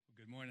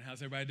Morning.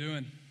 How's everybody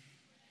doing?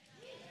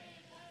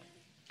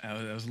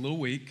 That was a little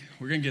weak.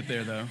 We're going to get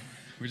there, though.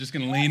 We're just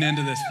going to lean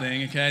into this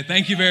thing, okay?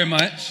 Thank you very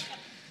much.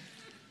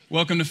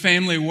 Welcome to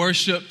Family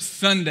Worship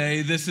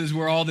Sunday. This is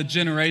where all the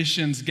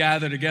generations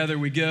gather together.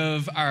 We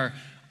give our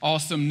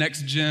awesome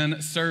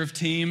next-gen serve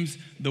teams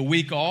the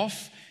week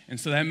off. And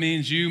so that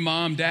means you,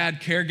 mom,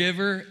 dad,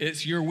 caregiver,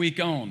 it's your week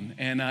on.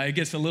 And it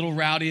gets a little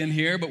rowdy in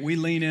here, but we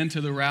lean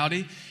into the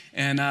rowdy.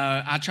 And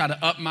I try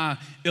to up my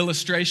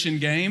illustration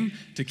game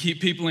to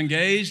keep people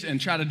engaged and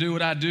try to do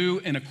what I do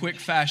in a quick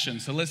fashion.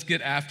 So let's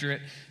get after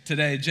it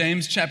today.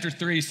 James chapter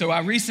 3. So I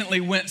recently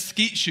went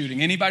skeet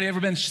shooting. Anybody ever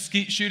been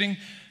skeet shooting?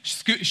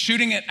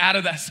 Shooting it out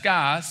of the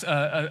sky,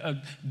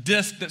 a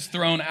disc that's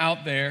thrown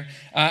out there.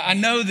 I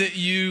know that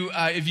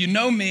if you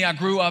know me, I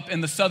grew up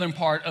in the southern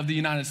part of the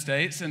United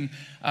States, and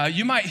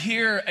you might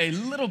hear a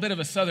little bit of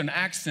a southern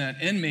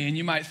accent in me, and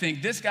you might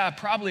think, this guy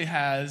probably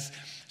has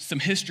some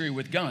history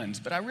with guns,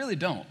 but I really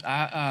don't.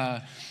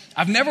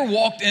 I've never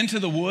walked into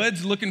the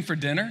woods looking for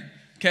dinner,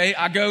 okay?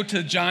 I go to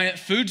a giant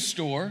food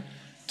store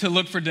to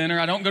look for dinner.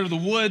 I don't go to the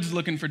woods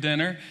looking for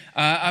dinner.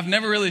 I've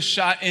never really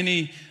shot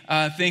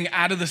anything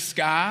out of the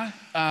sky.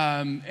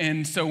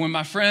 And so when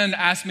my friend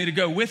asked me to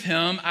go with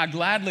him, I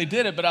gladly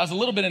did it, but I was a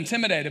little bit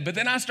intimidated. But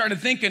then I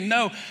started thinking,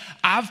 no,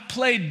 I've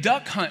played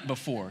duck hunt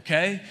before,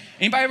 okay?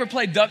 Anybody ever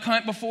played duck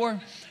hunt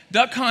before?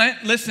 Duck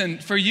hunt, listen,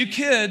 for you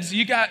kids,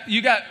 you got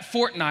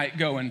Fortnite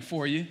going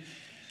for you.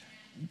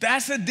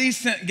 That's a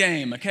decent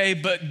game, okay?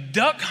 But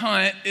duck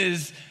hunt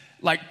is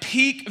like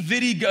peak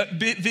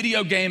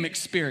video game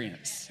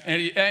experience.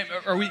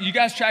 Are you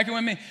guys tracking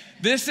with me?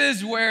 This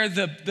is where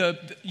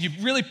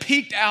you've really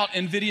peaked out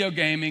in video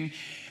gaming.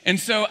 And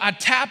so I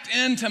tapped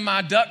into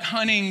my duck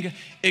hunting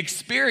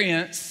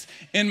experience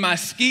in my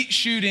skeet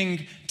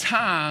shooting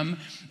time,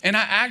 and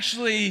I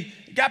actually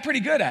got pretty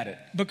good at it,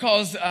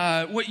 because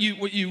what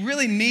you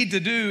really need to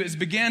do is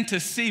begin to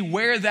see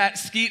where that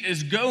skeet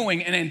is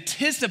going and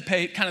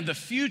anticipate kind of the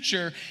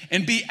future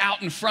and be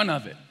out in front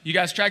of it. You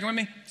guys tracking with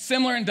me?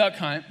 Similar in duck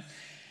hunt.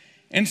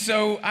 And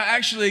so I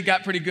actually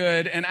got pretty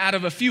good, and out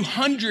of a few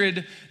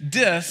hundred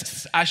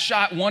discs, I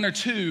shot one or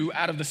two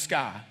out of the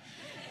sky.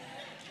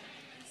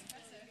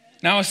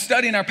 Now, I was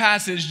studying our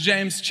passage,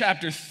 James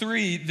chapter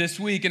 3, this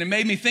week, and it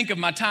made me think of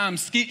my time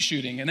skeet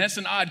shooting, and that's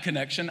an odd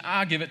connection.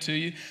 I'll give it to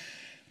you.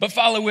 But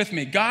follow with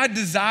me. God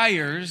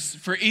desires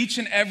for each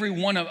and every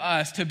one of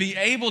us to be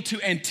able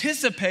to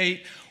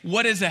anticipate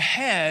what is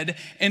ahead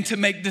and to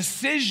make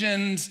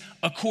decisions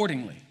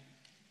accordingly.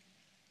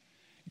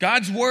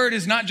 God's word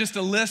is not just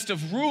a list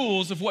of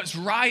rules of what's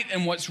right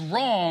and what's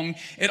wrong.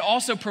 It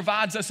also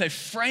provides us a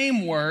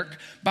framework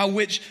by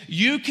which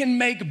you can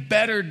make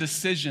better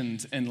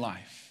decisions in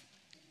life.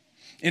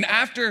 And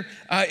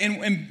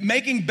in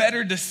making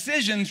better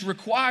decisions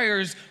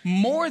requires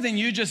more than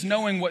you just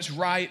knowing what's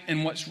right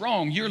and what's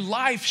wrong. Your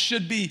life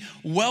should be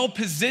well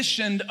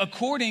positioned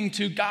according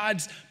to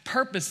God's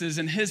purposes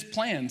and his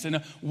plans. And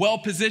a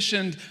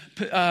well-positioned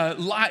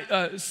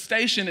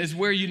station is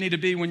where you need to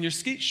be when you're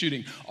skeet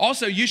shooting.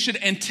 Also, you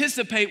should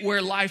anticipate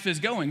where life is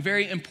going.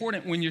 Very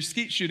important when you're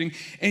skeet shooting.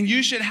 And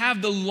you should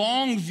have the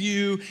long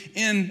view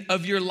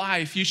of your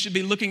life. You should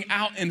be looking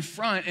out in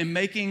front and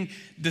making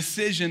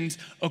decisions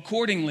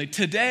accordingly.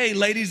 Today,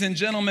 ladies and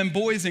gentlemen,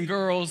 boys and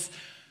girls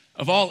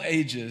of all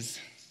ages,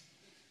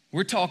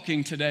 we're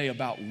talking today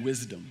about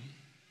wisdom.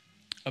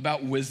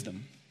 About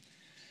wisdom.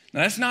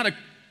 Now, that's not a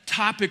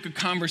topic of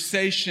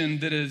conversation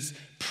that is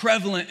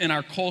prevalent in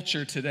our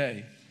culture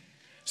today.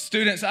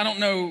 Students, I don't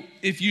know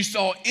if you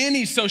saw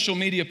any social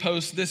media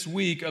posts this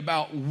week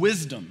about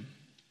wisdom.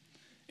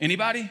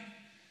 Anybody?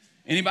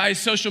 Anybody's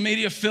social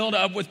media filled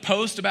up with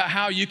posts about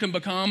how you can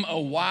become a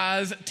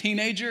wise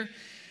teenager?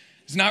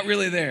 It's not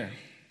really there.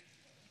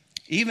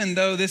 Even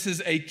though this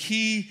is a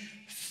key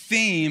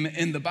theme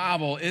in the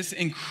Bible, it's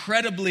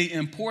incredibly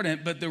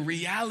important, but the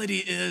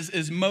reality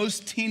is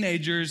most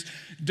teenagers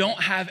don't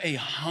have a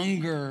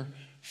hunger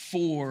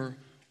for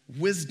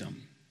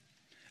wisdom.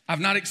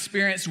 I've not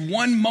experienced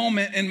one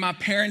moment in my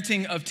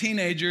parenting of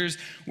teenagers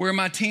where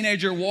my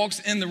teenager walks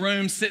in the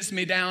room, sits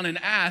me down, and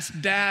asks,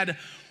 "Dad,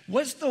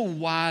 what's the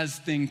wise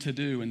thing to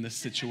do in this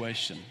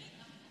situation?"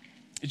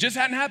 It just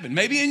hadn't happened.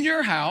 Maybe in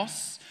your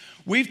house,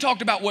 we've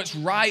talked about what's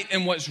right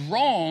and what's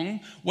wrong,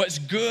 what's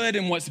good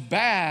and what's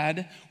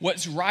bad,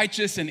 what's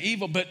righteous and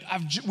evil, but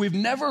we've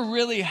never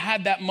really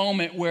had that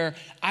moment where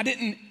I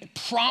didn't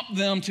prompt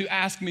them to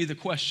ask me the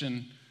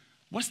question,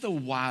 what's the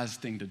wise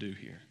thing to do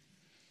here?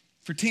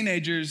 For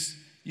teenagers,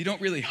 you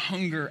don't really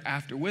hunger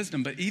after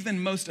wisdom, but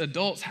even most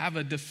adults have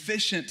a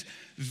deficient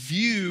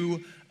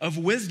view of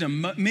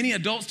wisdom. Many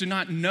adults do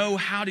not know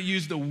how to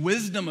use the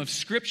wisdom of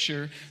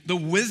Scripture, the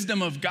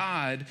wisdom of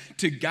God,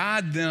 to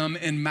guide them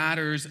in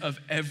matters of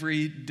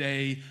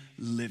everyday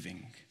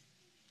living.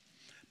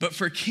 But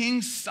for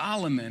King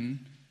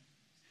Solomon,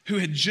 who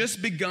had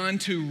just begun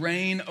to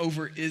reign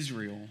over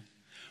Israel,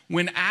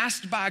 when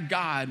asked by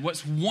God,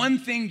 "What's one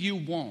thing you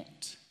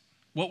want?"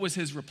 what was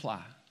his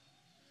reply?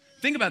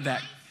 Think about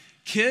that.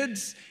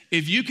 Kids,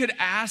 if you could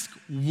ask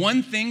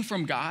one thing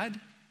from God,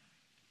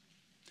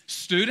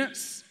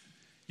 students,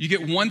 You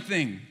get one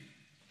thing.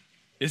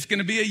 It's going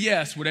to be a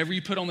yes, whatever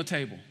you put on the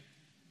table.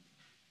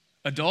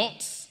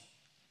 Adults,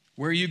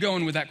 where are you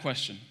going with that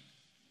question?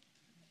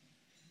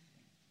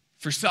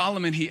 For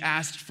Solomon, he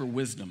asked for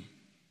wisdom.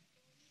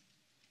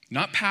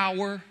 Not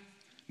power,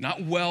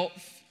 not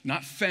wealth,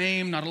 not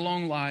fame, not a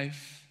long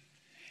life.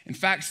 In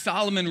fact,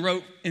 Solomon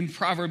wrote in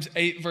Proverbs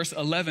 8, verse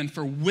 11,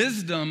 for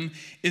wisdom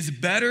is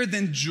better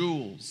than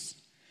jewels,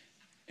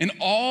 and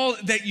all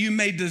that you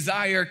may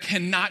desire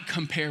cannot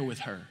compare with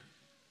her.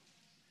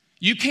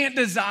 You can't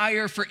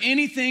desire for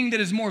anything that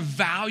is more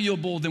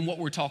valuable than what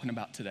we're talking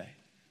about today.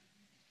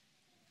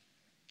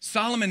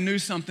 Solomon knew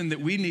something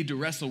that we need to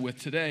wrestle with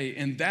today,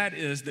 and that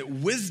is that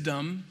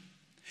wisdom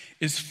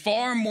is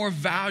far more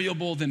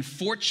valuable than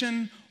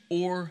fortune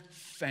or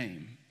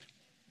fame.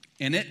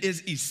 And it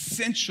is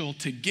essential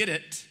to get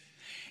it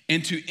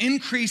and to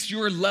increase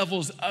your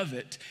levels of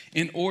it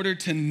in order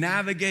to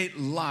navigate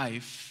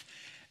life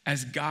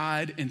as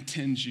God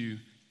intends you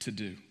to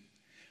do.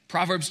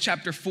 Proverbs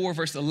chapter 4,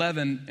 verse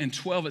 11 and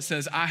 12, it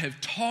says, I have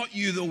taught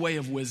you the way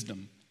of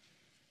wisdom.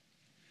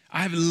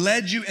 I have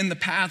led you in the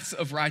paths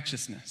of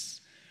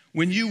righteousness.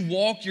 When you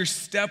walk, your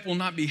step will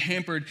not be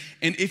hampered,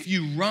 and if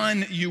you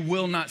run, you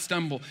will not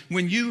stumble.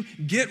 When you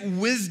get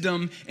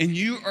wisdom and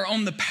you are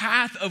on the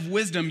path of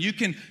wisdom, you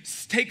can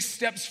take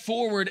steps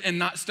forward and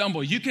not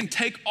stumble. You can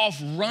take off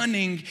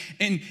running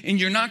and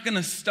you're not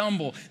gonna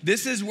stumble.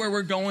 This is where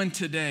we're going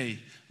today,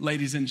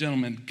 ladies and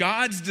gentlemen.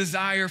 God's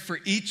desire for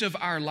each of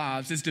our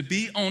lives is to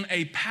be on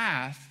a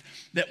path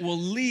that will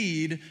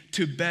lead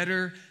to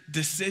better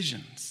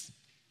decisions.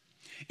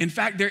 In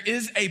fact, there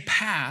is a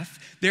path,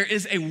 there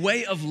is a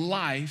way of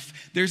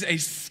life, there's a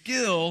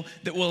skill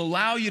that will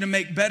allow you to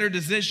make better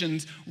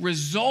decisions,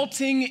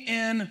 resulting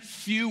in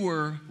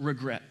fewer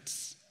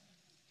regrets.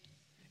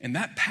 And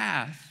that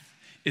path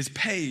is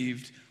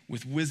paved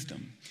with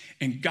wisdom.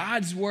 And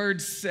God's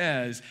word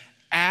says,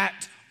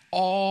 at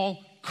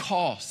all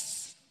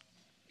costs,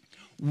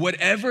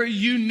 whatever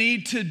you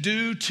need to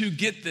do to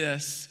get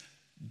this,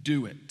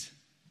 do it.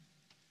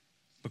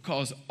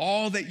 Because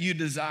all that you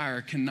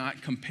desire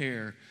cannot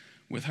compare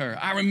with her.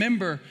 I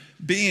remember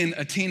being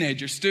a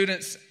teenager.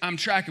 Students, I'm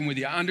tracking with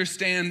you. I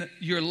understand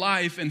your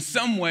life in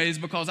some ways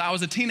because I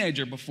was a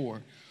teenager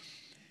before.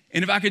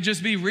 And if I could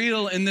just be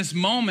real in this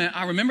moment,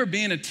 I remember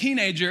being a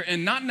teenager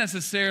and not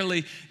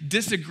necessarily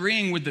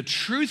disagreeing with the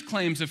truth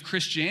claims of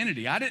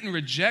Christianity. I didn't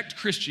reject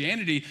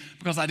Christianity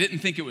because I didn't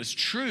think it was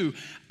true.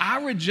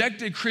 I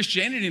rejected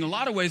Christianity in a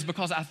lot of ways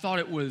because I thought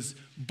it was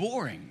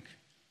boring.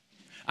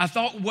 I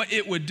thought what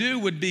it would do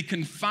would be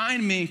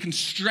confine me and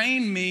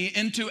constrain me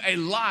into a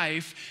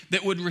life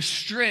that would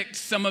restrict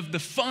some of the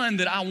fun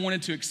that I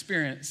wanted to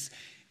experience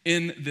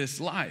in this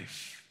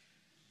life.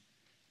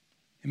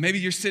 And maybe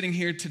you're sitting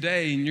here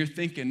today and you're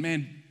thinking,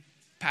 man,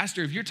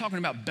 Pastor, if you're talking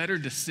about better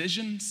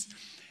decisions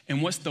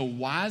and what's the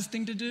wise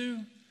thing to do,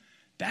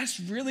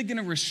 that's really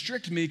gonna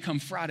restrict me come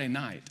Friday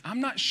night.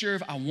 I'm not sure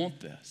if I want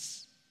this.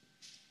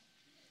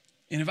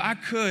 And if I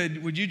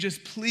could, would you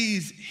just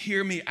please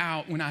hear me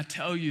out when I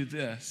tell you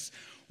this?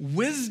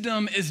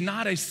 Wisdom is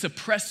not a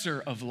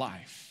suppressor of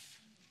life.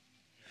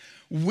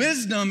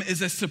 Wisdom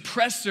is a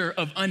suppressor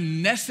of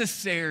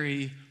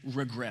unnecessary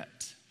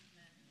regret.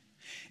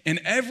 And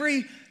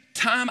every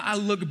time I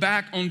look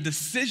back on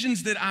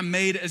decisions that I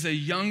made as a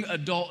young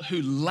adult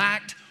who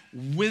lacked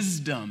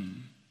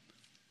wisdom,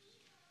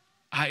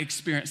 I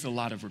experienced a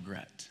lot of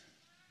regret.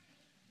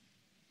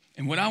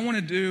 And what I want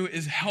to do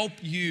is help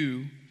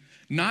you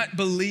not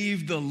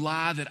believe the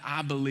lie that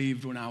I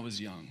believed when I was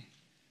young,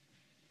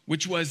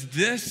 which was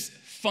this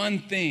fun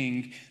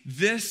thing,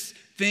 this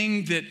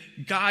thing that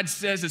God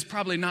says is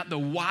probably not the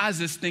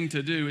wisest thing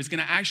to do is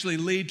gonna actually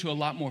lead to a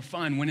lot more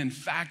fun, when in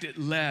fact it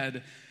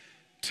led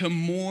to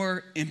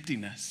more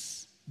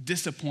emptiness,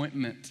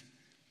 disappointment,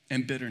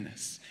 and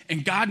bitterness.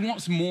 And God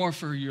wants more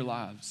for your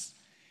lives.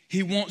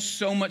 He wants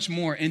so much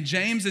more. And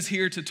James is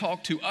here to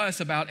talk to us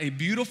about a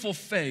beautiful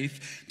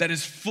faith that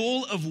is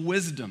full of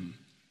wisdom.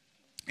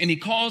 And he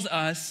calls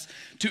us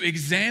to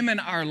examine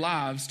our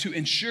lives to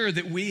ensure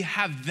that we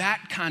have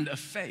that kind of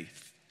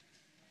faith.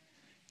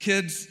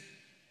 Kids,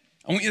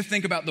 I want you to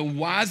think about the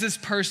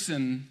wisest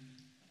person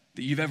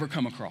that you've ever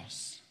come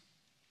across.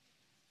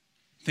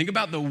 Think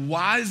about the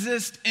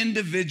wisest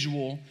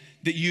individual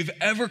that you've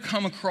ever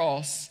come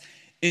across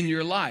in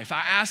your life.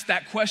 I asked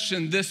that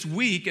question this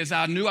week as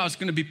I knew I was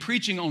going to be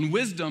preaching on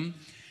wisdom.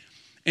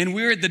 And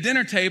we were at the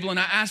dinner table, and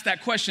I asked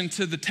that question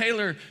to the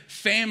Taylor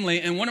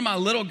family, and one of my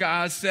little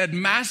guys said,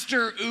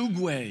 Master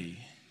Oogway.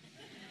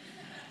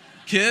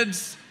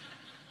 Kids,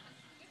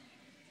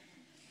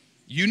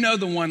 you know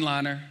the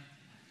one-liner.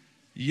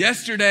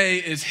 Yesterday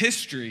is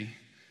history.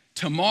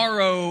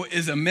 Tomorrow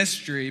is a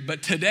mystery,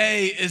 but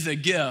today is a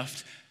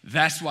gift.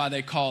 That's why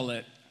they call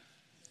it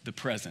the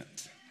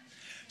present.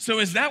 So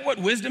is that what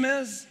wisdom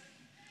is?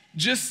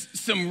 Just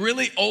some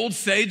really old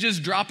sages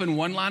dropping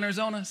one-liners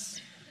on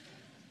us?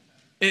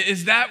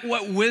 Is that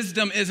what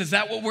wisdom is? Is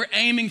that what we're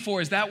aiming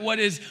for? Is that what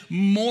is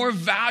more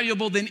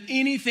valuable than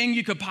anything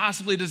you could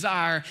possibly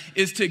desire?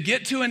 Is to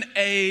get to an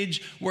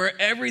age where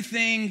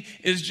everything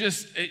is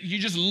you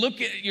just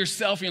look at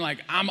yourself and you're like,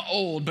 I'm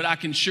old, but I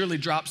can surely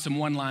drop some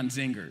one-line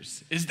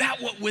zingers. Is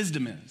that what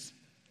wisdom is?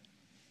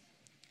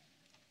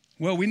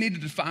 Well, we need to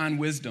define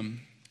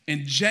wisdom.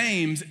 And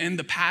James, in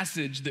the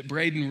passage that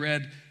Braden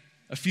read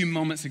a few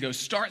moments ago,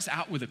 starts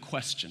out with a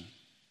question.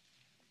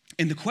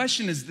 And the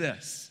question is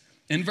this.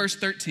 In verse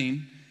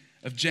 13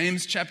 of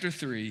James chapter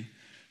 3,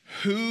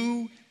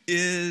 who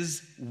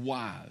is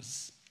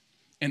wise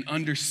and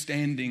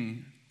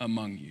understanding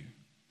among you?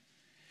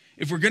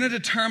 If we're going to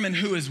determine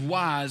who is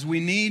wise,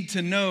 we need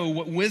to know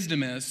what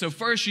wisdom is. So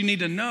first, you need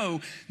to know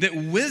that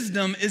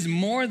wisdom is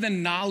more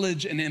than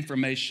knowledge and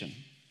information.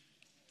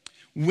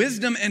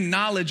 Wisdom and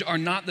knowledge are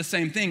not the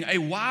same thing. A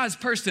wise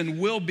person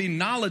will be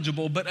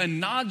knowledgeable, but a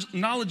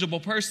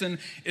knowledgeable person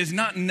is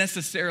not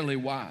necessarily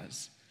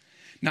wise.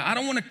 Now, I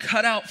don't want to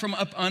cut out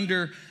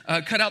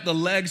the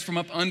legs from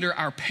up under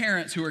our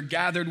parents who are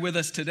gathered with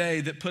us today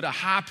that put a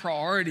high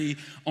priority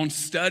on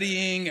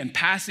studying and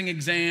passing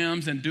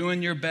exams and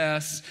doing your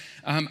best.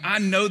 I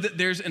know that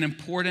there's an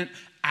important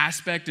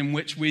aspect in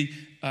which we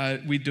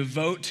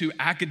devote to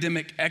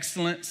academic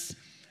excellence.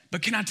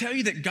 But can I tell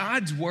you that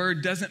God's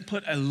word doesn't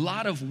put a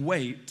lot of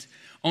weight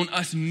on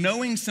us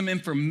knowing some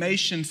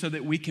information so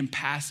that we can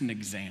pass an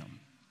exam.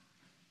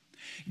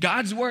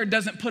 God's word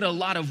doesn't put a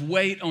lot of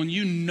weight on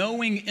you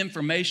knowing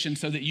information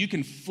so that you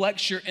can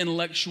flex your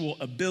intellectual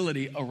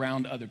ability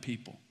around other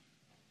people.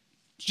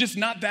 It's just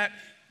not that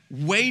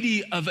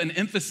weighty of an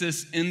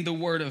emphasis in the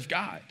word of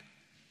God.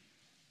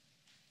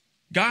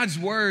 God's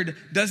word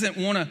doesn't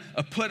want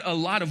to put a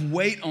lot of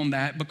weight on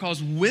that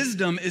because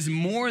wisdom is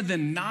more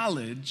than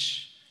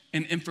knowledge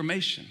and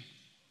information.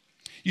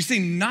 You see,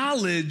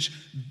 knowledge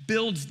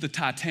builds the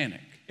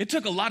Titanic. It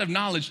took a lot of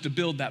knowledge to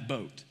build that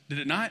boat, did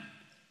it not?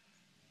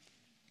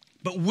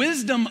 But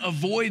wisdom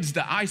avoids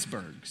the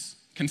icebergs.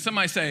 Can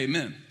somebody say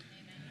amen?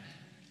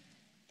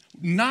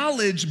 Amen?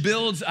 Knowledge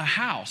builds a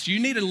house. You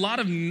need a lot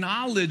of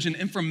knowledge and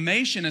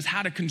information as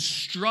how to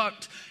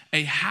construct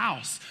a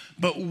house.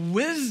 But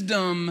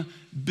wisdom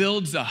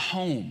builds a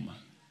home.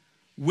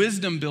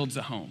 Wisdom builds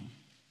a home.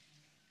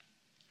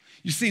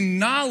 You see,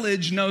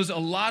 knowledge knows a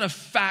lot of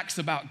facts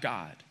about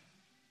God.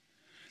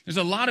 There's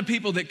a lot of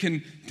people that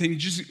can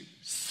just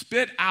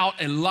spit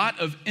out a lot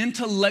of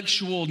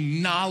intellectual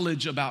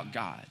knowledge about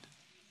God.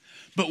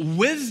 But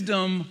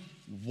wisdom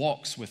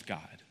walks with God.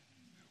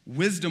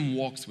 Wisdom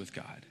walks with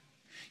God.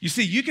 You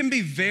see, you can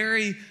be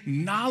very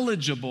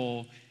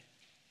knowledgeable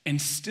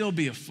and still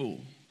be a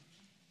fool.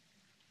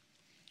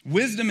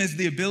 Wisdom is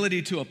the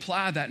ability to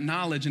apply that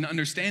knowledge and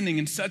understanding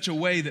in such a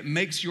way that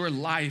makes your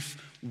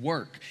life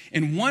work.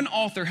 And one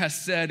author has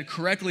said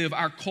correctly of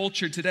our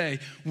culture today,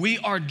 we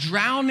are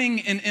drowning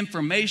in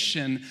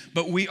information,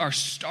 but we are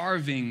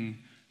starving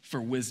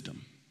for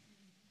wisdom.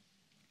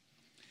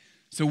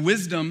 So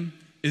wisdom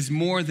is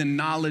more than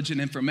knowledge and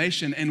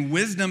information, and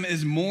wisdom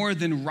is more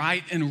than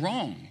right and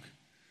wrong.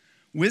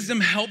 Wisdom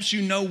helps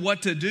you know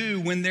what to do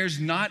when there's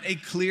not a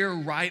clear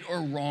right or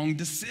wrong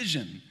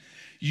decision.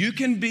 You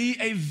can be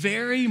a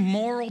very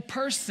moral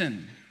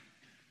person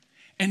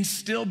and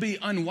still be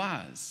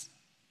unwise.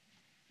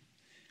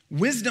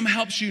 Wisdom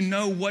helps you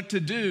know what to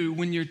do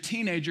when your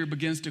teenager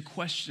begins to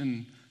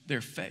question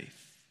their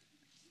faith.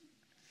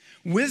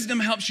 Wisdom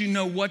helps you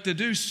know what to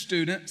do,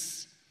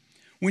 students,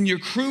 when your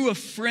crew of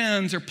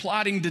friends are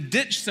plotting to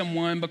ditch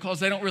someone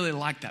because they don't really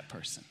like that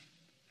person.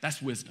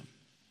 That's wisdom.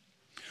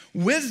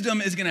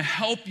 Wisdom is going to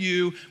help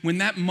you when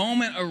that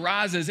moment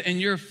arises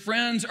and your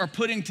friends are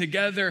putting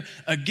together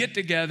a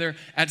get-together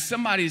at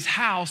somebody's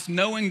house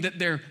knowing that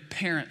their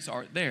parents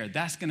aren't there.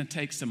 That's going to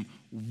take some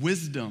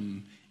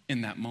wisdom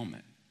in that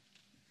moment.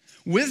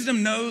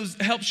 Wisdom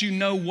helps you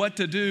know what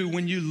to do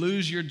when you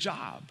lose your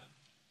job.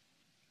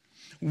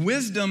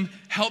 Wisdom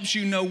helps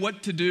you know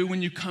what to do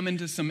when you come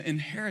into some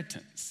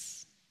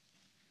inheritance.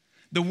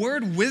 The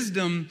word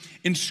wisdom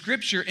in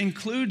Scripture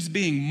includes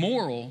being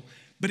moral,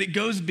 but it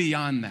goes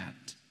beyond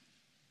that.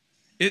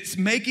 It's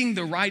making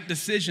the right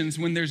decisions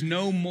when there's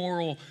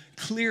no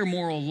clear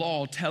moral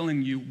law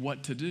telling you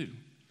what to do.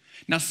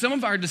 Now, some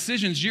of our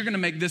decisions you're going to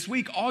make this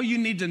week, all you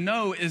need to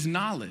know is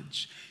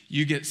knowledge.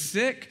 You get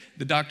sick,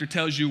 the doctor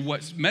tells you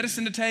what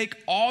medicine to take.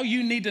 All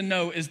you need to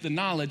know is the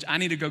knowledge. I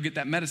need to go get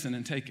that medicine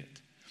and take it.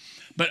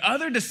 But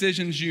other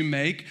decisions you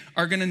make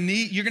you're going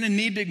to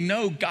need to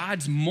know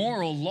God's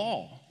moral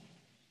law.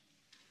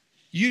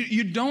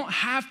 You don't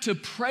have to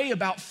pray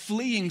about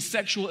fleeing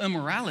sexual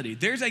immorality.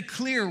 There's a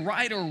clear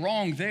right or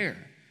wrong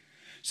there.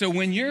 So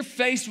when you're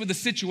faced with a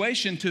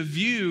situation to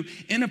view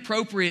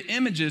inappropriate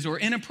images or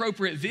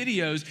inappropriate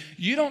videos,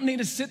 you don't need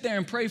to sit there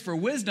and pray for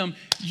wisdom.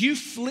 You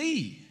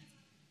flee.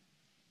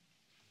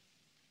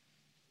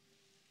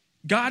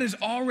 God has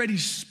already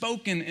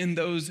spoken in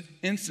those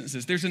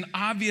instances. There's an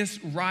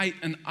obvious right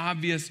and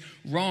obvious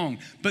wrong,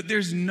 but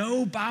there's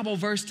no Bible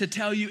verse to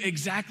tell you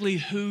exactly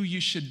who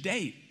you should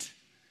date.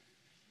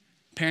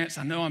 Parents,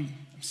 I know I'm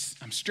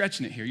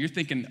stretching it here. You're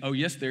thinking, oh,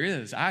 yes, there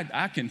is.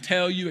 I can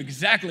tell you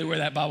exactly where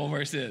that Bible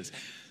verse is.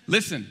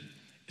 Listen,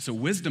 it's a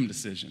wisdom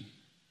decision.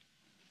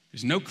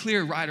 There's no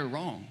clear right or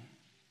wrong.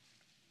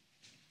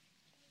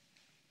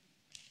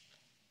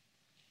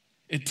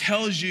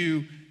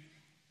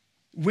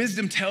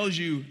 Wisdom tells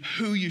you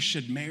who you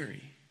should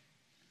marry.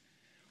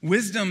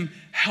 Wisdom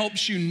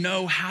helps you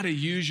know how to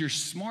use your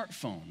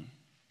smartphone,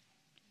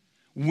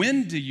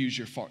 when to use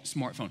your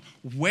smartphone,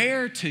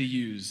 where to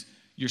use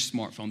your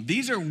smartphone.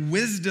 These are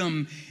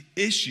wisdom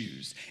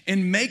issues.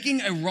 And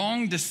making a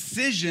wrong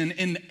decision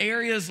in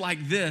areas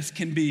like this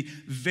can be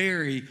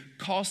very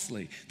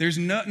costly. There's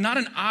not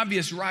an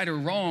obvious right or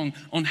wrong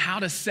on how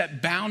to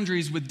set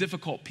boundaries with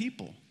difficult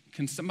people.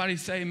 Can somebody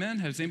say amen?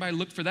 Has anybody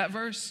looked for that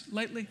verse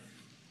lately?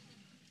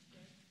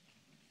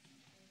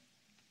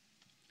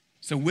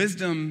 So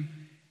wisdom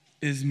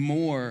is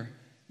more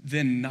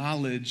than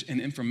knowledge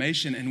and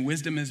information, and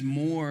wisdom is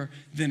more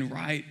than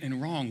right and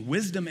wrong.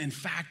 Wisdom, in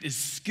fact, is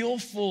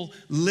skillful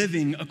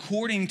living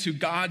according to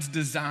God's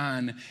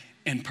design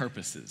and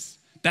purposes.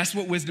 That's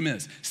what wisdom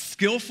is.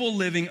 Skillful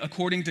living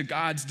according to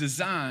God's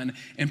design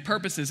and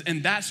purposes.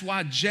 And that's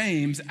why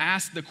James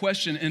asked the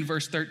question in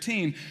verse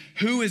 13,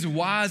 who is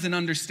wise and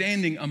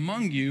understanding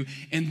among you?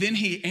 And then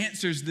he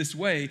answers this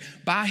way,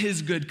 by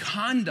his good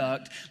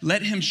conduct,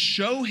 let him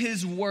show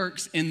his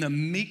works in the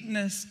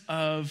meekness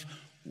of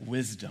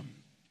wisdom.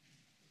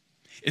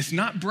 It's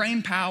not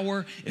brain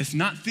power. It's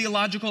not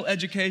theological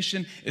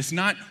education. It's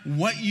not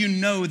what you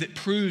know that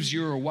proves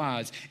you're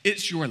wise.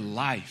 It's your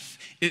life.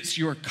 It's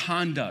your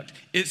conduct.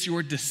 It's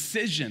your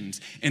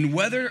decisions. And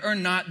whether or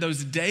not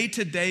those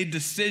day-to-day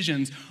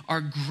decisions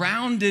are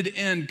grounded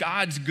in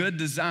God's good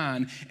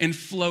design and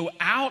flow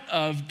out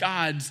of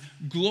God's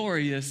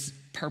glorious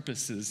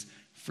purposes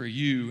for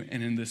you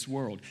and in this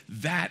world.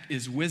 That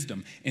is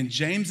wisdom. And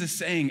James is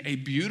saying a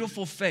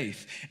beautiful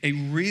faith, a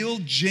real,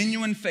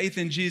 genuine faith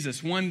in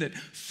Jesus, one that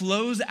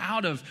flows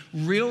out of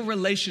real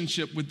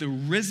relationship with the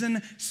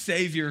risen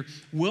Savior,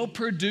 will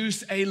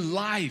produce a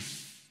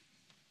life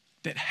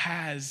that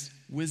has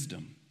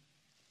wisdom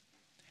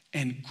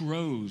and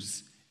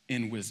grows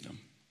in wisdom.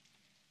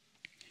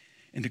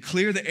 And to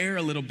clear the air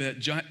a little bit,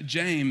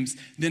 James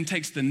then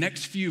takes the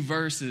next few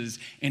verses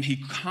and he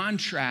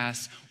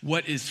contrasts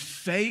what is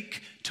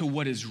fake to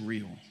what is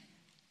real.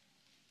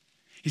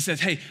 He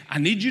says, hey, I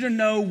need you to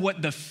know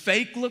what the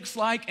fake looks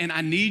like, and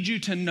I need you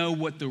to know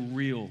what the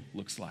real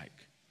looks like.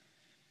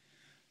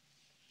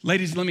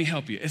 Ladies, let me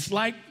help you. It's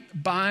like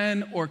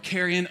buying or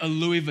carrying a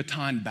Louis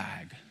Vuitton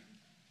bag.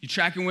 You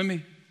tracking with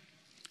me?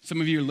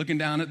 Some of you are looking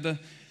down at the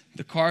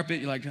carpet.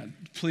 You're like,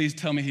 please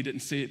tell me he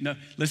didn't see it. No,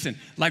 listen,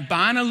 like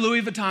buying a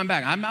Louis Vuitton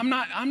bag. I'm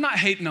not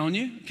hating on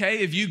you, okay?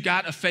 If you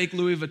got a fake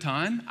Louis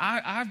Vuitton,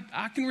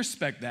 I can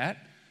respect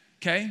that,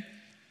 okay?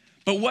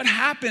 But what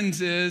happens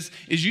is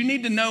you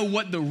need to know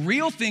what the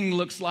real thing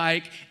looks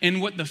like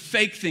and what the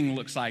fake thing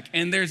looks like.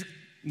 And there's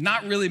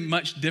not really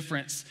much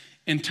difference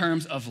in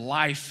terms of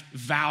life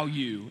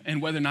value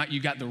and whether or not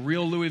you got the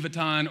real Louis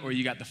Vuitton or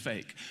you got the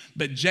fake.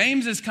 But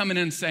James is coming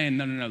in saying,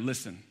 no,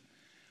 listen.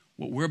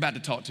 What we're about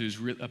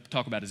to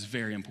talk about is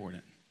very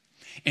important.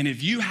 And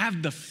if you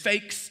have the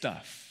fake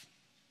stuff,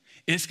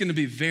 it's going to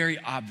be very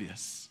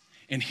obvious.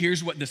 And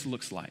here's what this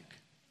looks like.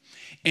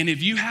 And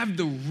if you have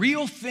the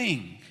real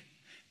thing,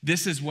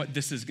 this is what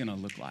this is going to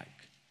look like.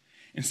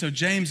 And so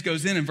James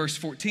goes in verse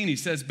 14, he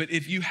says, but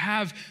if you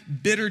have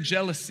bitter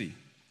jealousy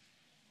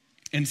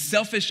and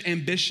selfish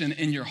ambition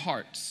in your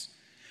hearts,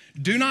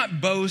 do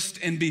not boast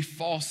and be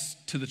false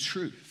to the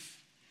truth.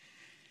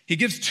 He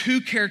gives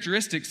two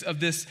characteristics of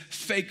this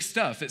fake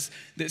stuff.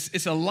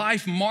 It's a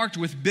life marked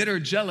with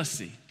bitter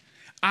jealousy.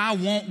 I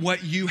want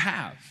what you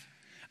have.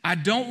 I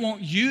don't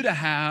want you to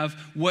have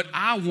what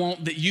I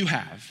want that you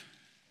have.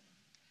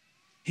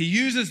 He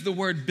uses the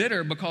word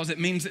bitter because it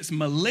means it's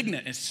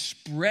malignant, it's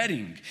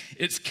spreading,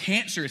 it's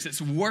cancerous,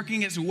 it's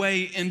working its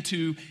way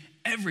into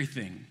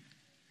everything.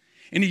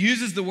 And he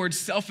uses the word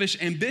selfish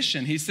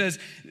ambition. He says,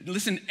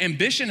 listen,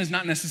 ambition is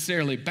not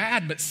necessarily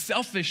bad, but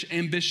selfish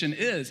ambition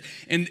is.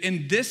 And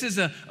this is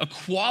a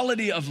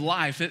quality of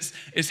life.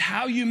 It's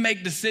how you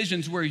make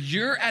decisions where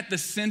you're at the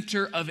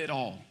center of it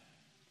all.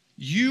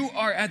 You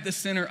are at the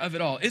center of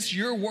it all. It's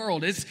your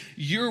world. It's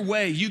your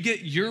way. You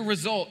get your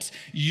results.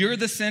 You're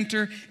the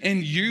center,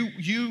 and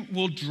you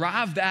will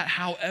drive that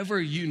however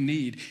you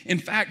need. In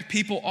fact,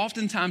 people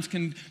oftentimes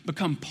can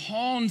become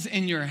pawns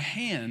in your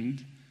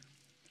hand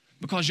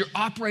because you're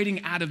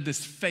operating out of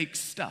this fake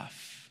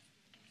stuff.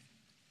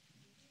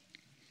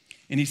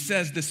 And he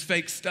says this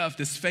fake stuff,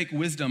 this fake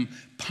wisdom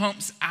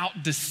pumps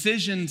out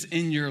decisions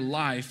in your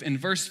life. In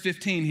verse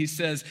 15, he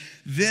says,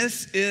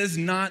 this is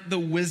not the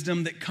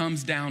wisdom that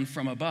comes down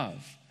from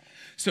above.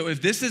 So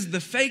if this is the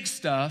fake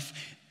stuff,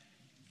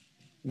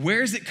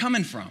 where's it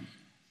coming from?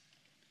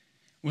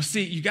 Well,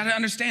 see, you got to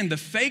understand the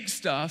fake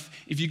stuff.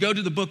 If you go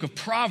to the book of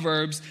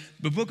Proverbs,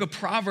 the book of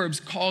Proverbs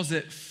calls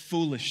it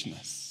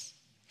foolishness.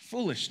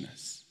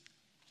 Foolishness.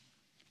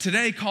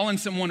 Today, calling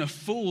someone a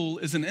fool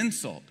is an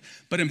insult.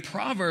 But in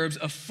Proverbs,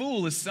 a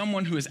fool is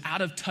someone who is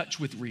out of touch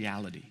with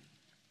reality.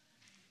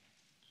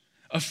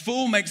 A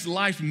fool makes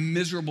life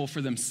miserable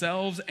for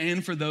themselves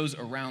and for those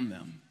around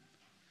them.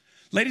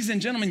 Ladies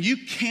and gentlemen, you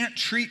can't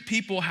treat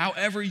people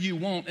however you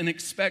want and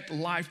expect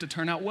life to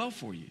turn out well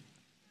for you.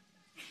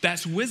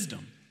 That's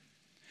wisdom.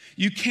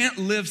 You can't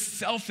live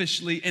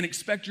selfishly and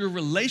expect your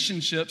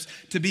relationships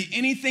to be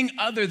anything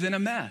other than a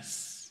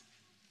mess.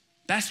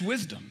 That's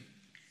wisdom.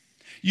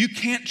 You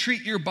can't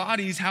treat your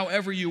bodies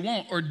however you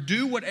want or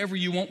do whatever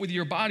you want with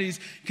your bodies,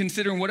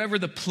 considering whatever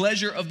the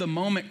pleasure of the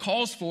moment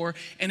calls for,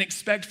 and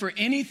expect for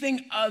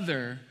anything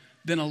other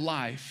than a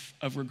life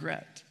of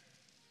regret.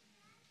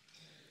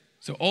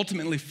 So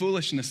ultimately,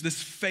 foolishness,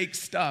 this fake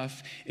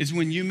stuff, is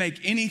when you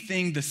make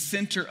anything the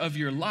center of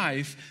your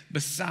life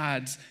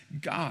besides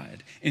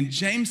God. And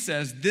James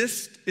says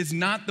this is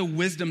not the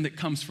wisdom that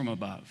comes from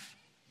above.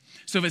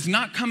 So if it's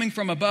not coming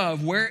from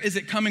above, where is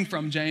it coming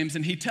from, James?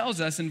 And he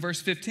tells us in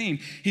verse 15,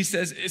 he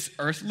says it's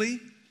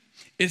earthly,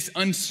 it's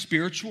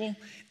unspiritual,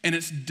 and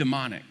it's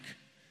demonic.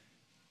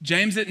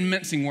 James isn't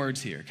mincing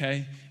words here,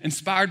 okay?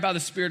 Inspired by the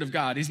Spirit of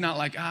God. He's not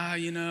like,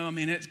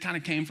 it kind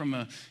of came from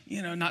a,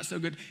 not so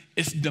good.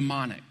 It's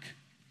demonic.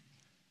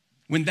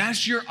 When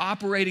that's your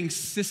operating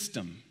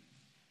system,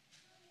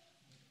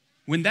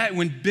 when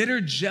bitter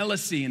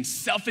jealousy and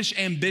selfish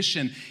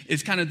ambition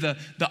is kind of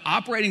the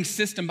operating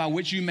system by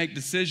which you make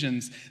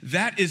decisions,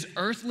 that is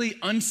earthly,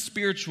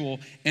 unspiritual,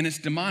 and it's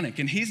demonic.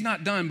 And he's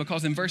not done,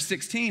 because in verse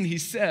 16, he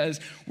says,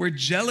 where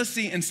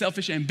jealousy and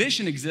selfish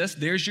ambition exist,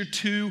 there's your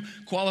two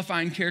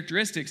qualifying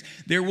characteristics.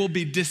 There will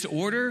be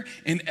disorder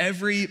in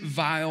every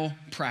vile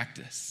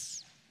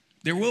practice.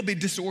 There will be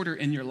disorder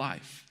in your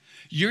life.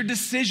 Your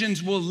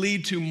decisions will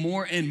lead to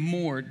more and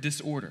more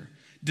disorder,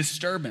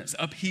 disturbance,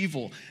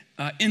 upheaval,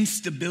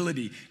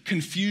 instability,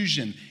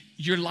 confusion.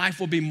 Your life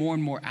will be more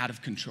and more out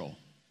of control.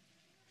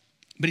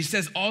 But he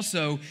says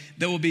also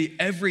there will be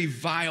every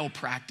vile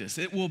practice.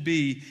 It will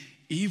be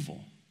evil.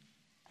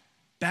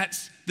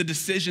 That's the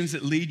decisions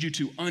that lead you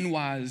to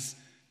unwise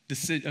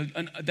decisions.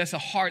 That's a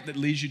heart that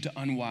leads you to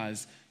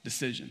unwise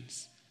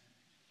decisions.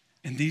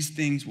 And these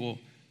things will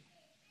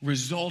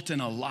result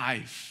in a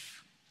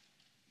life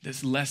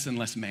that's less and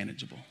less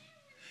manageable.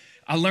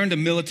 I learned a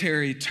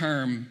military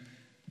term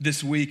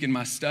this week in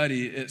my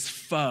study. It's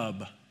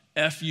FUB,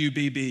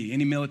 F-U-B-B.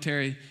 Any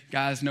military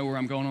guys know where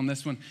I'm going on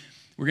this one?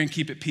 We're going to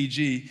keep it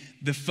PG.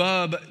 The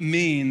FUB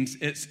means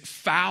it's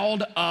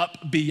fouled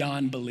up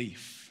beyond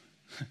belief.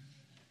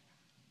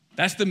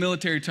 That's the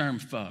military term,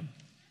 FUB.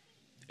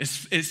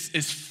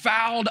 It's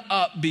fouled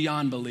up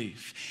beyond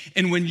belief.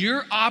 And when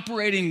you're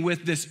operating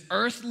with this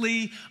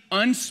earthly,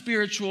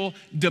 unspiritual,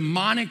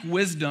 demonic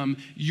wisdom,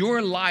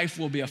 your life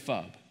will be a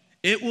FUB.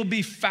 It will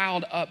be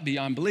fouled up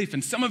beyond belief.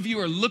 And some of you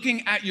are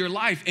looking at your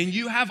life and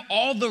you have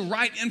all the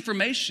right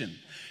information.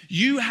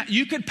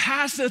 You could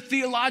pass a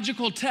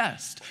theological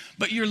test,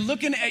 but you're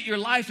looking at your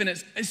life and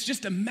it's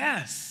just a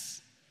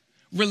mess.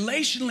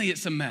 Relationally,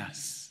 it's a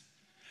mess.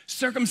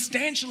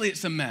 Circumstantially,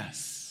 it's a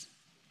mess.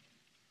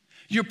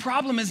 Your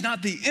problem is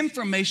not the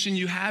information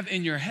you have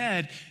in your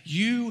head.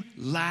 You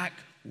lack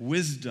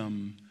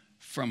wisdom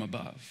from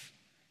above.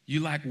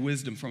 You lack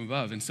wisdom from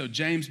above. And so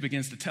James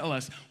begins to tell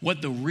us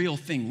what the real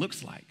thing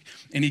looks like.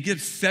 And he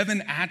gives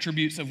 7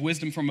 attributes of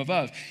wisdom from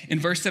above. In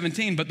verse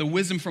 17, but the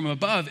wisdom from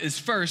above is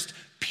first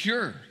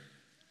pure,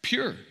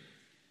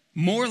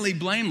 morally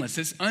blameless.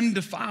 It's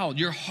undefiled.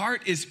 Your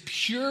heart is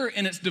pure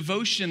in its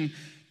devotion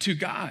to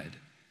God.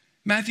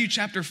 Matthew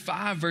chapter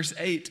 5, verse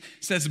 8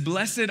 says,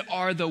 blessed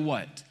are the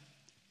what?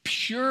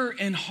 Pure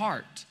in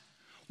heart.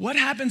 What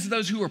happens to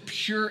those who are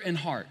pure in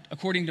heart,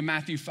 according to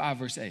Matthew 5,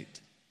 verse 8?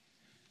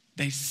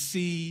 They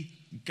see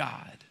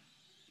God.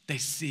 They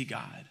see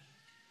God.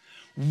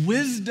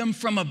 Wisdom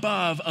from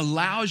above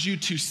allows you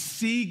to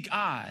see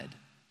God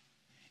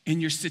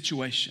in your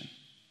situation.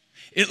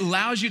 It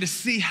allows you to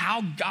see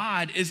how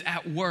God is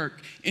at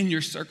work in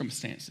your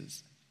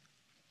circumstances.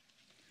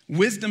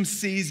 Wisdom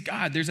sees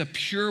God. There's a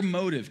pure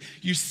motive.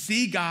 You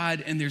see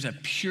God and there's a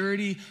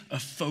purity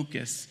of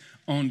focus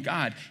on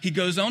God. He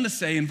goes on to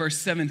say in verse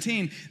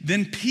 17,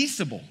 then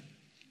peaceable.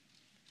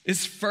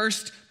 It's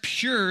first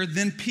pure,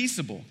 then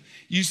peaceable.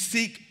 You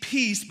seek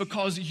peace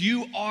because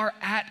you are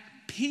at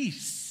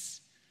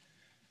peace,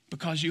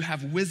 because you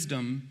have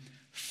wisdom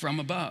from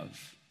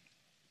above.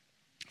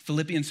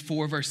 Philippians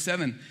 4, verse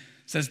 7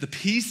 says, the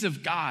peace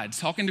of God,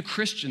 talking to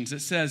Christians, it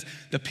says,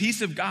 the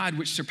peace of God,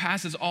 which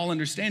surpasses all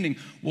understanding,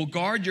 will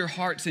guard your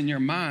hearts and your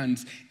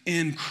minds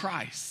in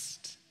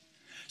Christ.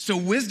 So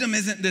wisdom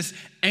isn't this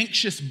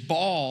anxious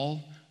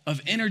ball of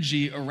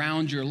energy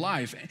around your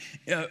life.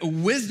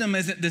 Wisdom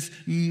isn't this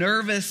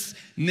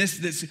nervousness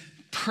that's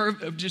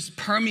just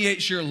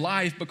permeates your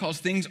life because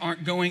things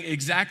aren't going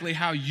exactly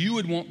how you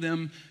would want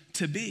them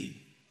to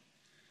be.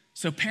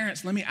 So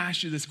parents, let me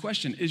ask you this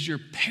question. Is your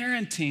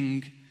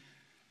parenting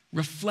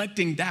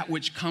reflecting that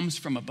which comes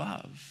from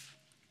above?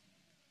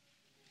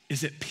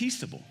 Is it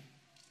peaceable?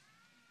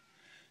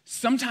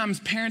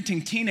 Sometimes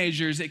parenting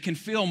teenagers, it can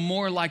feel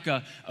more like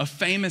a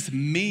famous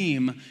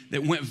meme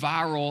that went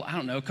viral,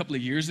 a couple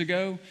of years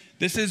ago.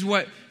 This is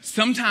what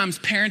sometimes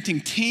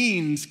parenting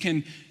teens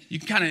can you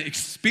can kind of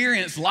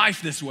experience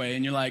life this way,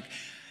 and you're like,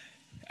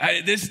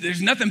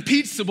 there's nothing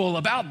peaceable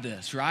about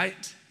this,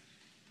 right?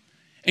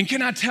 And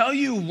can I tell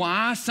you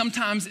why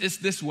sometimes it's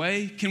this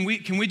way? Can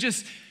we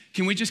just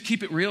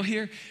keep it real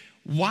here?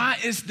 Why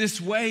it's this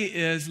way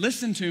is,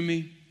 listen to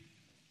me,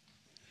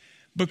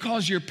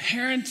 because you're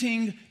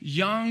parenting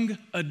young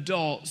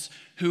adults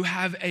who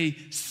have a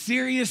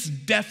serious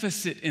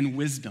deficit in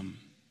wisdom.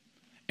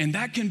 And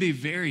that can be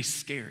very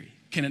scary,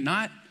 can it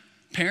not?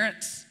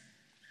 Parents,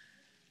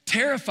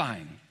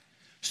 terrifying.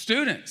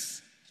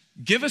 Students,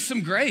 give us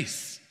some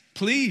grace,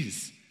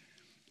 please.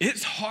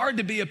 It's hard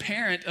to be a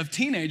parent of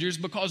teenagers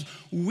because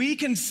we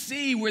can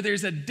see where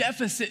there's a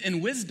deficit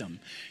in wisdom.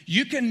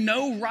 You can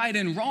know right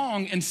and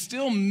wrong and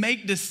still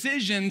make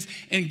decisions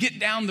and get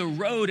down the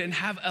road and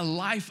have a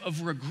life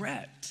of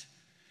regret.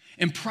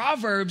 And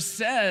Proverbs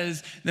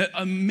says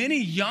that many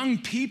young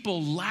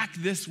people lack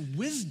this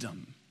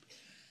wisdom.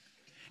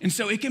 And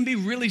so it can be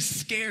really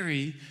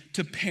scary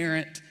to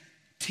parent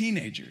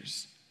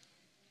teenagers.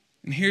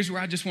 And here's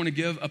where I just want to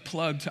give a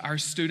plug to our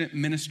student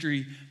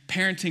ministry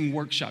parenting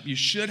workshop. You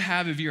should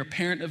have, if you're a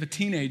parent of a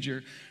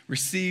teenager,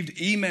 received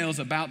emails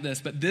about this.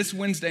 But this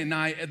Wednesday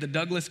night at the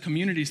Douglas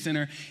Community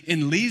Center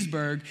in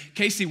Leesburg,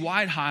 Casey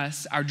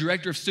Whitehouse, our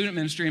director of student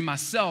ministry, and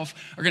myself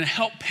are going to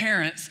help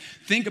parents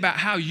think about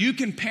how you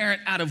can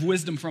parent out of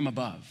wisdom from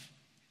above.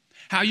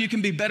 How you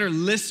can be better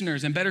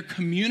listeners and better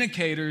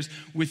communicators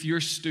with your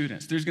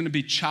students. There's going to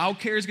be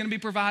childcare is going to be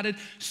provided.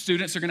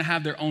 Students are going to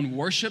have their own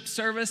worship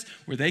service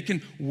where they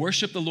can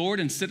worship the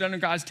Lord and sit under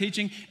God's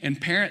teaching. And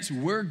parents,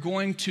 we're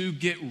going to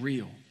get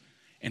real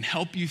and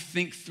help you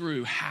think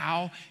through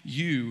how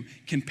you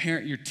can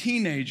parent your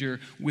teenager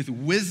with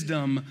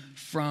wisdom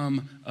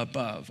from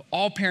above.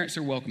 All parents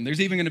are welcome.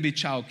 There's even going to be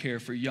childcare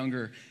for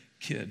younger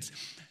kids.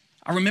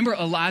 I remember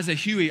Eliza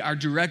Huey, our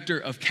director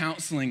of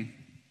counseling,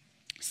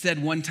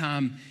 said one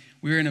time,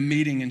 we were in a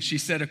meeting, and she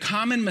said, a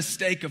common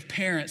mistake of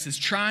parents is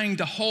trying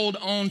to hold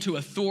on to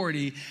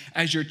authority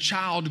as your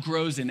child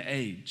grows in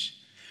age,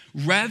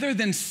 rather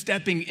than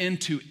stepping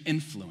into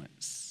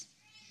influence.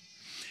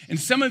 And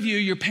some of you,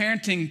 you're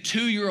parenting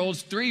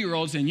 2-year-olds,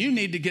 3-year-olds, and you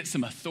need to get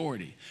some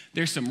authority.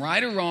 There's some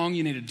right or wrong.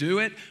 You need to do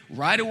it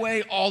right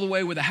away, all the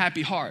way with a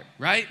happy heart,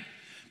 right?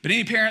 But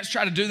any parents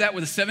try to do that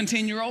with a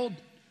 17-year-old?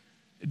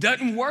 It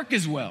doesn't work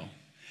as well.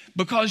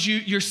 Because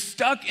you're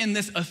stuck in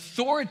this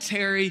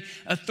authoritative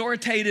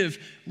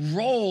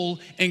role,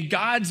 and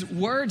God's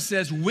word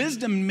says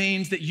wisdom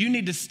means that you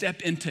need to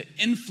step into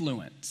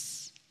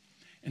influence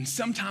and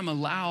sometimes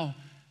allow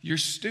your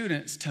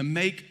students to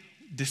make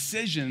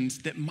decisions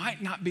that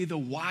might not be the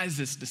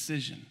wisest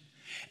decision.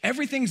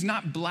 Everything's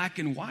not black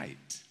and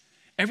white.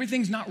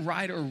 Everything's not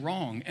right or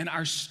wrong, and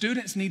our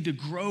students need to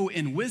grow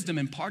in wisdom,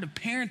 and part of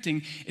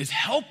parenting is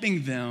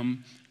helping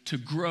them to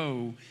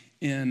grow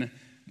in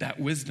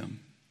that wisdom.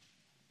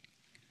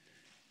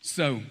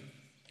 So,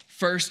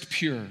 first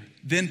pure,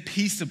 then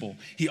peaceable.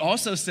 He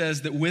also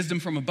says that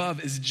wisdom from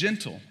above is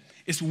gentle.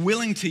 It's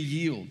willing to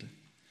yield.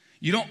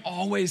 You don't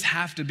always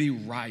have to be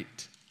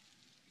right.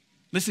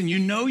 Listen, you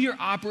know you're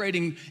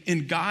operating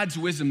in God's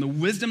wisdom, the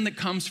wisdom that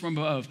comes from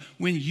above,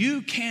 when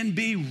you can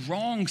be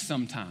wrong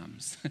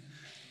sometimes.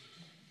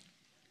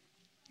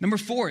 Number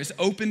 4 is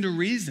open to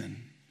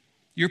reason.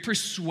 You're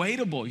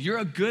persuadable. You're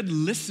a good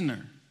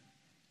listener.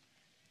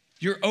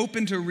 You're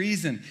open to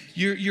reason.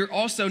 You're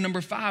also, number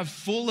 5,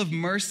 full of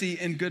mercy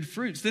and good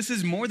fruits. This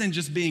is more than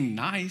just being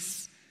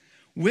nice.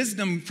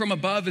 Wisdom from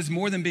above is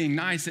more than being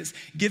nice. It's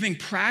giving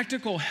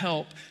practical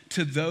help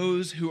to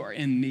those who are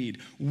in need.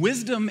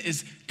 Wisdom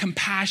is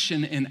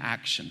compassion in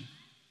action,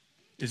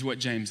 is what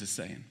James is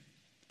saying.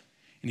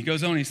 And he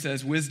goes on, he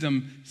says,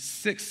 wisdom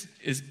 6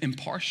 is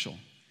impartial.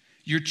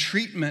 Your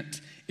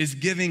treatment is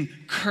giving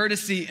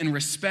courtesy and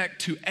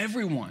respect to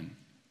everyone,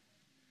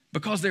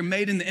 because they're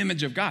made in the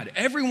image of God.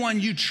 Everyone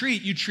you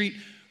treat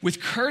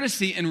with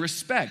courtesy and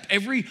respect.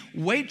 Every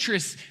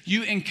waitress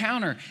you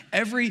encounter,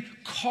 every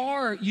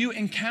car you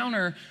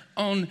encounter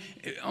on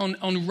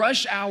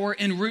rush hour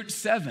in Route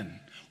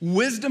 7.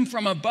 Wisdom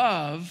from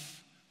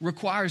above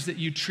requires that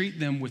you treat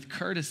them with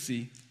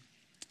courtesy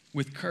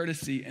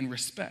and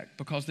respect,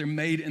 because they're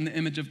made in the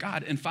image of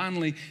God. And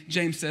finally,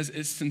 James says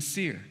it's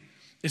sincere.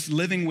 It's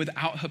living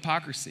without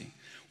hypocrisy.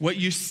 What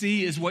you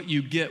see is what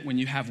you get when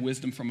you have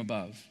wisdom from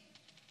above.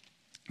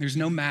 There's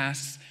no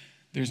mask,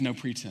 there's no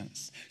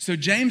pretense. So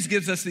James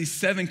gives us these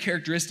 7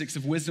 characteristics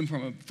of wisdom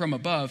from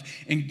above,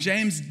 and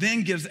James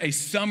then gives a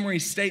summary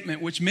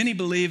statement, which many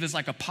believe is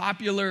like a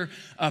popular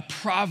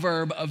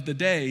proverb of the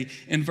day.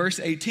 In verse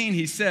 18,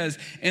 he says,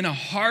 "And a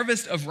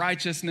harvest of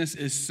righteousness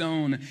is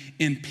sown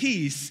in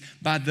peace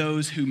by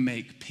those who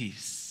make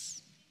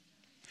peace."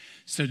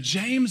 So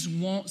James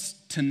wants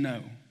to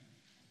know,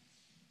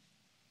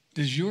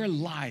 does your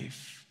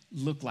life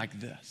look like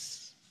this?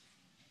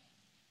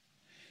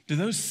 Do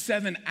those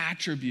 7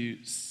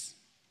 attributes,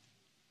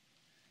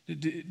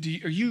 do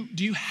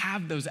you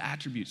have those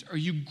attributes? Are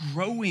you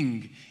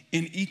growing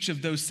in each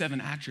of those 7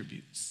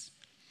 attributes?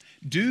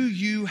 Do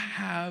you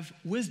have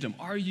wisdom?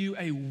 Are you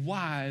a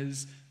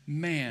wise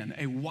man,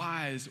 a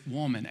wise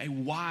woman, a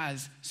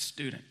wise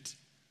student.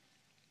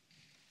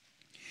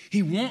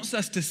 He wants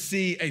us to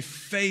see a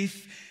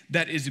faith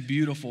that is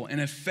beautiful.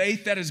 And a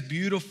faith that is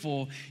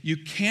beautiful, you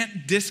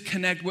can't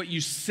disconnect what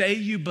you say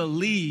you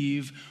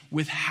believe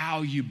with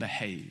how you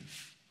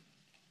behave.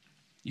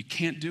 You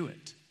can't do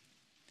it.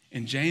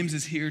 And James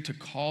is here to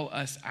call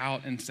us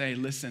out and say,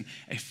 listen,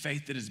 a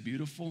faith that is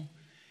beautiful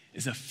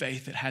is a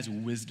faith that has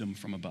wisdom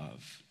from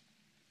above.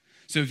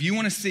 So if you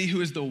want to see who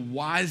is the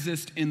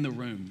wisest in the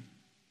room,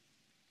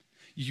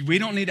 we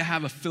don't need to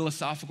have a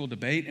philosophical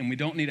debate and we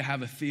don't need to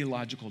have a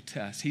theological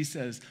test. He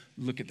says,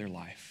 look at their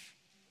life.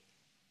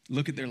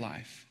 Look at their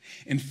life.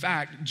 In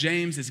fact,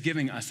 James is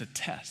giving us a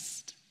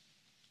test.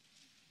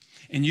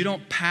 And you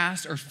don't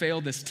pass or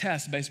fail this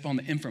test based upon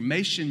the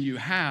information you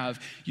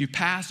have. You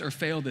pass or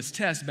fail this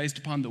test based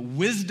upon the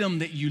wisdom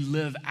that you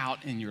live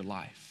out in your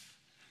life.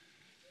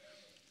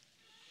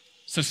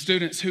 So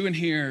students, who in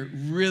here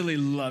really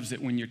loves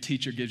it when your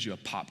teacher gives you a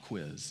pop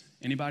quiz?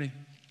 Anybody?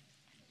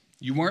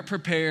 You weren't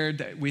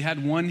prepared. We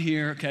had one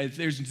here, okay?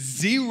 There's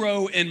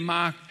zero in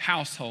my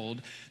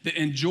household that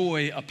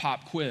enjoy a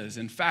pop quiz.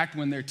 In fact,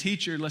 when their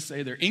teacher, let's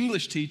say their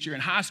English teacher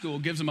in high school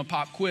gives them a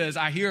pop quiz,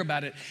 I hear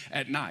about it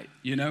at night,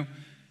 you know?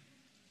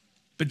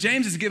 But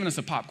James is giving us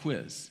a pop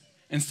quiz.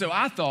 And so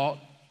I thought,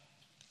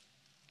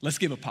 let's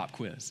give a pop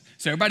quiz.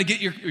 So everybody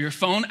get your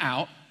phone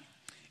out.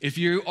 If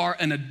you are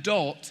an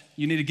adult,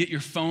 you need to get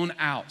your phone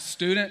out.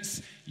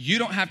 Students, you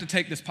don't have to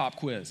take this pop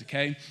quiz,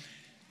 okay?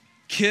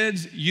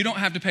 Kids, you don't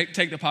have to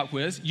take the pop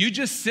quiz. You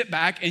just sit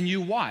back and you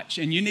watch.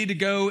 And you need to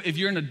go, if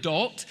you're an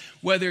adult,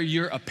 whether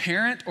you're a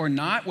parent or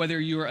not, whether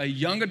you're a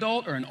young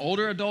adult or an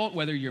older adult,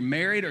 whether you're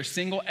married or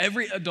single,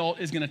 every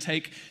adult is going to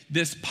take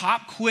this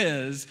pop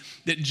quiz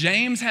that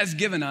James has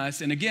given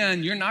us. And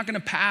again, you're not going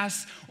to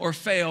pass or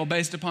fail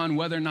based upon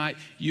whether or not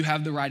you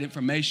have the right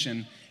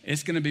information.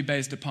 It's going to be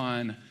based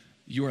upon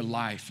your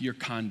life, your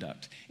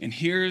conduct. And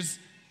here's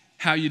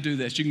how you do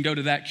this. You can go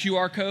to that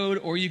QR code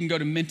or you can go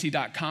to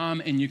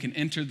menti.com and you can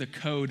enter the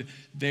code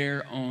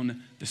there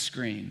on the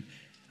screen.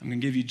 I'm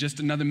going to give you just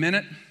another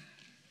minute.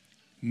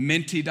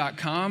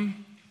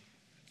 Menti.com.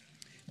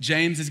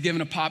 James is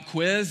giving a pop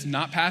quiz,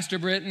 not Pastor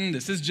Britten.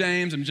 This is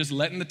James. I'm just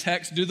letting the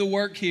text do the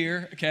work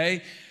here,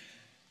 okay?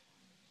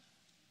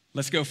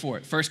 Let's go for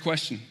it. First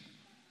question.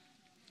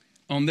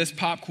 On this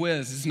pop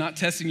quiz, it's not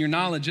testing your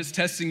knowledge, it's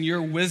testing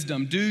your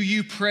wisdom. Do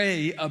you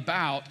pray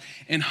about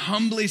and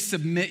humbly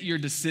submit your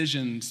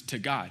decisions to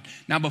God?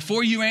 Now,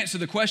 before you answer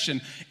the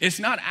question, it's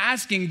not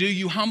asking, do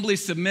you humbly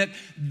submit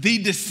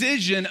the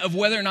decision of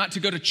whether or not to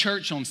go to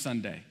church on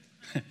Sunday?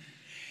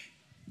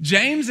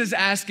 James is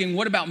asking,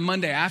 what about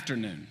Monday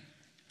afternoon?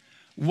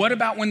 What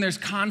about when there's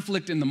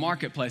conflict in the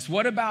marketplace?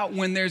 What about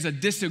when there's a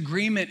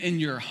disagreement in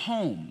your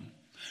home?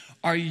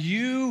 Are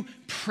you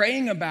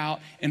praying about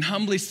and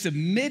humbly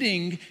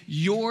submitting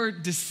your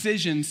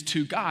decisions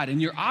to God?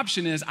 And your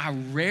option is, I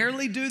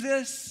rarely do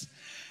this.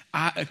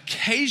 I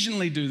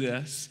occasionally do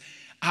this.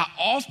 I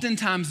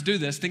oftentimes do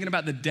this, thinking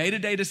about the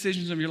day-to-day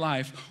decisions of your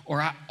life, or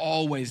I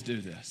always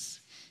do this.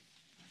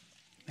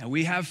 Now,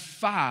 we have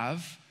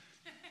 5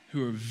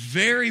 who are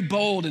very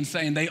bold in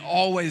saying they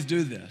always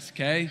do this,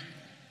 okay?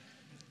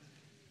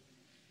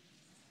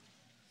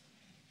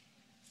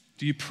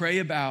 Do you pray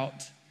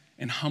about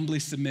and humbly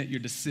submit your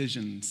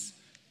decisions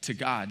to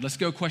God? Let's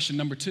go question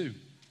number 2.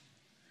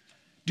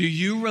 Do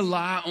you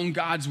rely on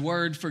God's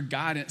word for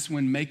guidance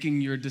when making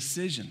your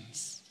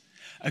decisions?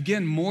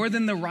 Again, more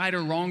than the right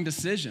or wrong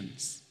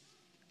decisions,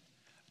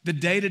 the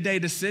day-to-day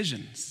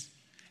decisions,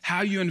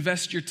 how you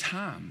invest your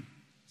time,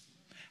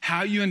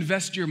 how you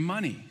invest your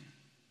money,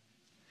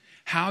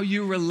 how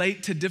you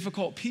relate to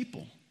difficult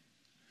people.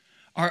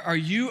 Are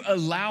you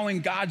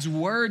allowing God's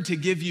word to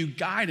give you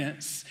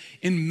guidance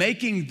in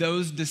making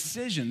those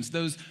decisions,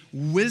 those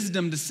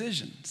wisdom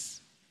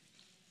decisions?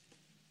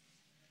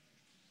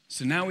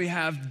 So now we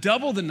have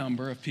double the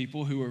number of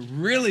people who are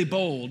really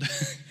bold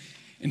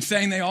in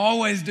saying they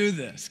always do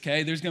this,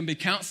 okay? There's going to be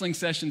counseling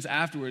sessions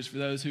afterwards for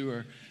those who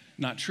are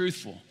not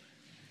truthful.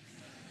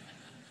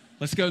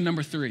 Let's go to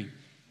number 3.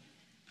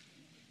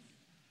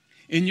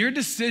 In your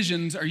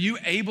decisions, are you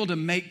able to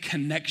make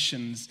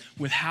connections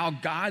with how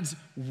God's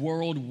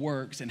world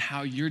works and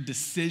how your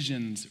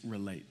decisions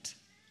relate?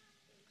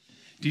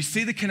 Do you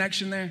see the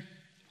connection there?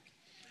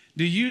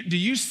 Do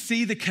you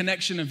see the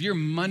connection of your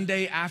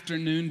Monday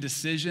afternoon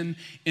decision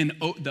in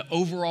the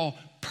overall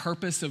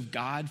purpose of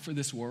God for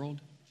this world?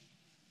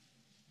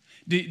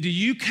 Do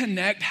you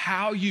connect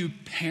how you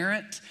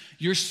parent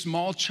your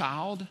small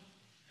child?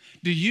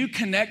 Do you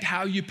connect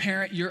how you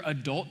parent your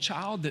adult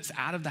child that's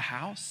out of the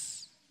house?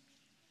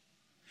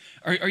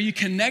 Are you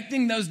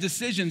connecting those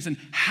decisions and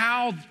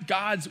how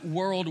God's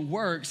world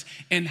works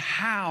and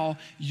how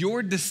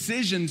your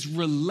decisions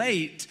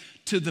relate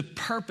to the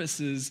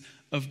purposes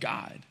of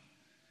God?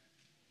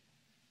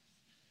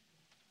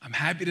 I'm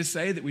happy to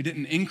say that we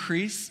didn't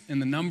increase in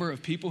the number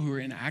of people who are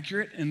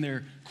inaccurate in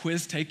their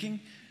quiz taking.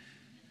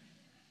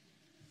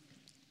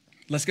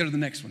 Let's go to the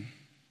next one.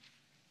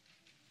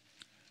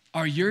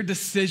 Are your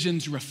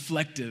decisions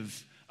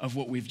reflective of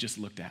what we've just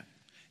looked at?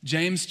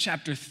 James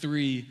chapter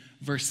 3,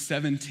 verse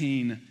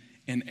 17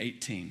 and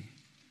 18.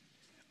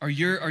 Are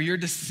your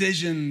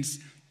decisions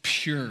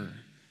pure,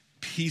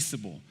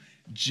 peaceable,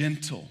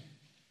 gentle,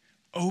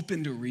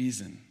 open to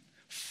reason,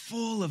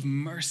 full of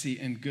mercy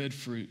and good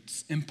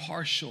fruits,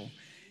 impartial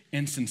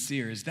and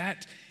sincere? Is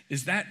that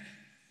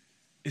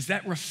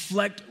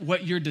reflect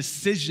what your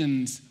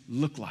decisions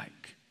look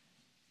like?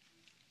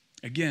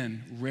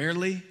 Again,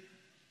 rarely,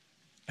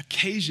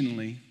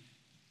 occasionally,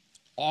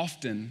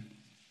 often,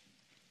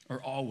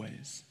 or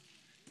always.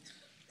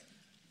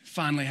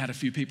 Finally had a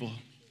few people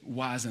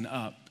wisen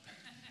up.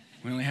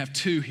 We only have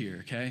 2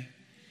 here, okay?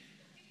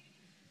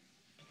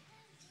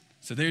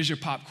 So there's your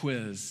pop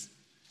quiz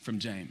from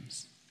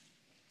James.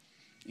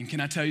 And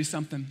can I tell you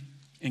something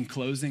in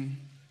closing?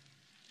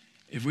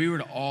 If we were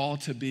to all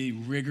to be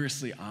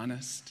rigorously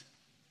honest,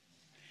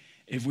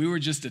 if we were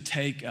just to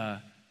take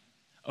a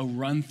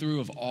run through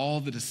of all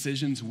the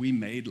decisions we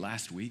made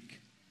last week,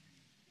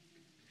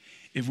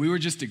 if we were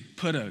just to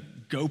put a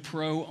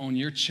GoPro on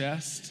your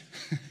chest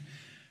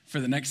for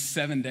the next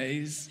 7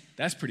 days,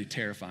 that's pretty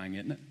terrifying,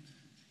 isn't it?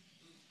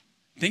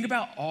 Think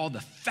about all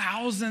the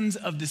thousands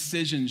of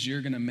decisions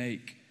you're going to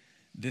make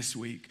this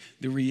week.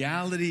 The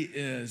reality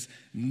is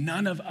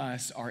none of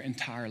us are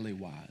entirely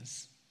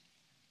wise.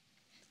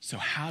 So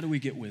how do we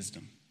get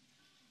wisdom?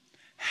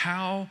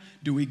 How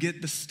do we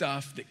get the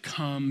stuff that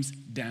comes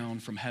down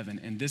from heaven?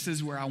 And this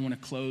is where I want to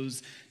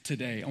close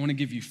today. I want to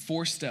give you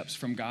 4 steps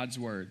from God's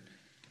word.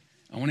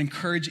 I want to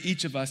encourage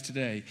each of us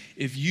today.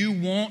 If you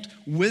want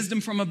wisdom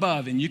from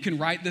above, and you can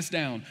write this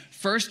down,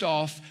 first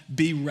off,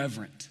 be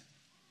reverent.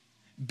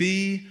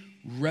 Be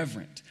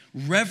reverent.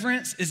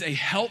 Reverence is a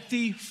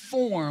healthy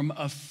form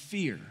of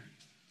fear.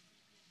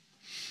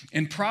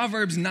 And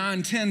Proverbs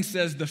 9:10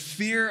 says, the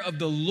fear of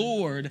the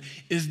Lord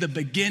is the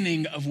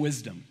beginning of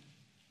wisdom.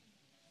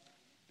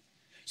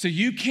 So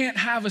you can't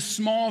have a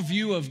small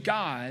view of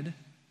God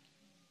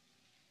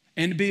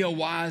and be a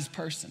wise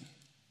person.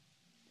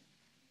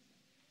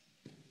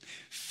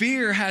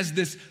 Fear has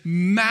this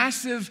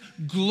massive,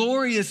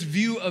 glorious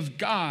view of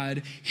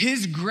God.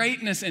 His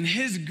greatness and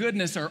his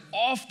goodness are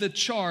off the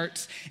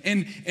charts,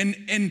 and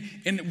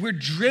we're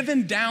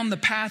driven down the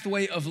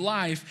pathway of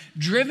life,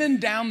 driven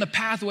down the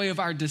pathway of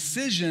our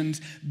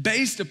decisions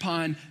based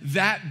upon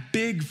that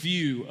big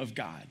view of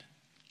God.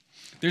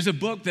 There's a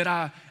book that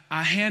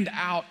I hand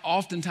out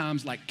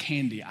oftentimes like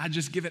candy. I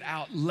just give it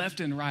out left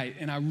and right.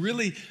 And I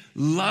really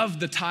love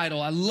the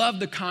title. I love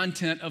the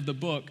content of the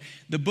book.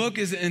 The book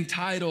is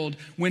entitled,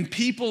 When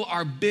People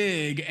Are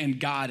Big and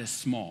God is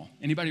Small.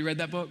 Anybody read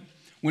that book?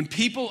 When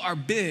People Are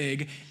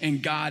Big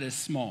and God is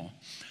Small.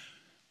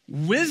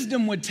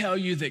 Wisdom would tell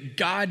you that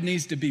God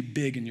needs to be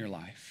big in your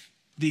life.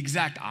 The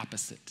exact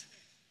opposite.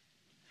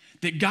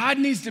 That God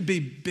needs to be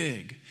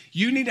big.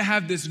 You need to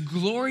have this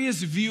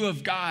glorious view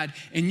of God,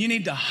 and you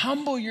need to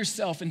humble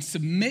yourself and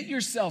submit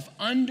yourself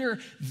under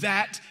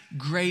that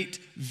great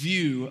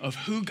view of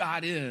who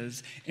God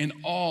is and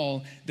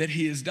all that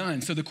he has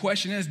done. So the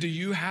question is, do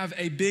you have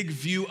a big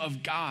view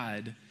of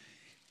God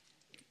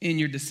in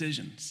your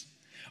decisions?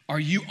 Are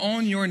you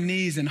on your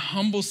knees in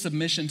humble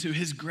submission to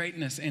his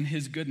greatness and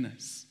his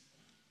goodness?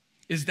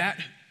 Is that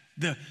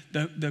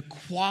the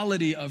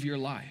quality of your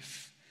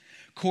life?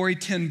 Corrie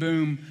ten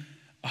Boom,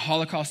 a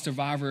Holocaust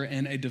survivor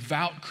and a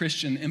devout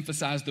Christian,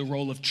 emphasized the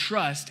role of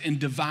trust in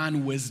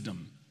divine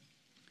wisdom.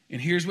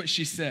 And here's what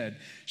she said.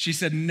 She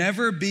said,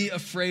 never be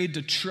afraid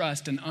to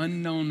trust an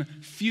unknown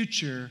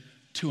future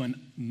to a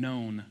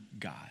known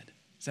God.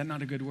 Is that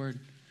not a good word?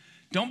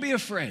 Don't be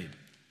afraid.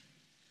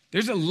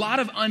 There's a lot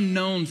of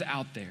unknowns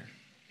out there,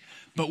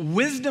 but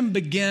wisdom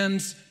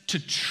begins to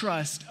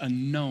trust a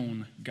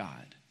known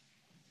God.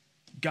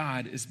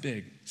 God is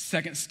big.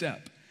 Second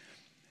step,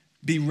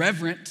 be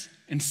reverent.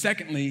 And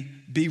secondly,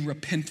 be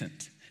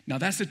repentant. Now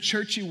that's a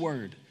churchy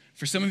word.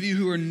 For some of you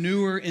who are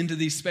newer into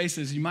these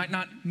spaces, you might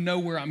not know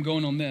where I'm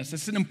going on this.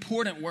 It's an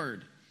important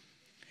word.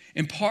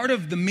 And part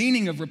of the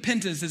meaning of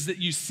repentance is that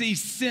you see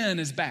sin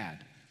as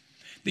bad.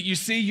 That you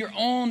see your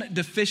own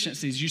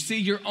deficiencies. You see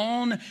your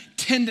own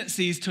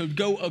tendencies to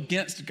go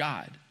against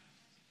God.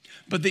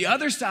 But the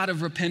other side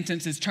of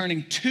repentance is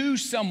turning to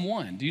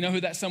someone. Do you know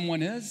who that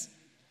someone is?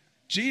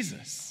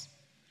 Jesus.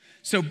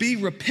 So be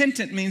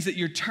repentant means that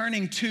you're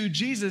turning to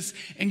Jesus.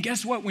 And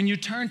guess what? When you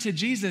turn to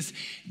Jesus,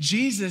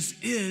 Jesus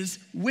is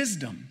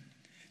wisdom.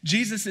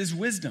 Jesus is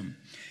wisdom.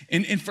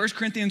 In 1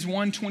 Corinthians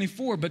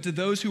 1:24, but to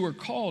those who are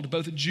called,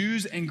 both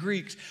Jews and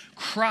Greeks,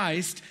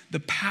 Christ,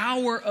 the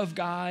power of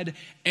God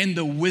and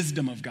the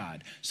wisdom of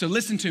God. So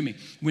listen to me.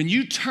 When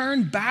you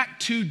turn back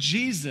to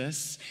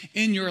Jesus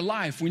in your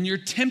life, when you're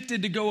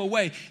tempted to go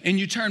away and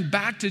you turn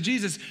back to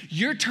Jesus,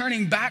 you're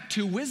turning back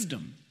to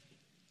wisdom.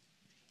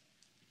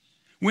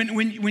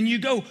 When you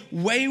go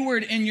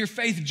wayward in your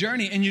faith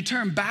journey and you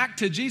turn back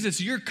to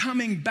Jesus, you're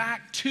coming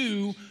back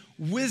to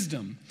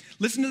wisdom.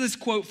 Listen to this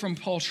quote from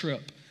Paul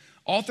Tripp.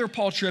 Author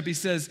Paul Tripp, he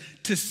says,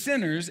 to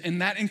sinners,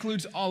 and that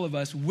includes all of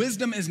us,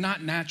 wisdom is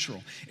not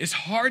natural. It's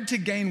hard to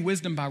gain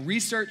wisdom by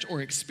research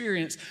or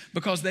experience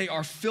because they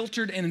are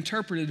filtered and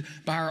interpreted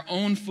by our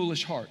own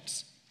foolish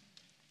hearts.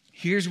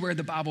 Here's where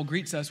the Bible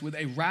greets us with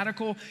a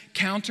radical,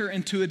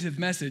 counterintuitive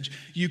message.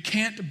 You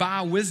can't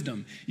buy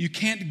wisdom. You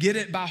can't get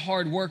it by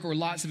hard work or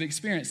lots of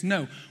experience.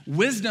 No,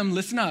 wisdom,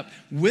 listen up,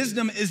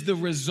 wisdom is the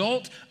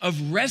result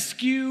of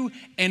rescue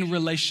and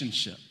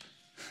relationship.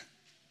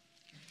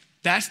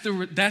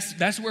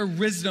 That's where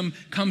wisdom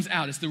comes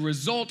out. It's the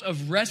result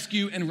of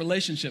rescue and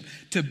relationship.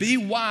 To be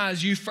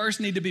wise, you first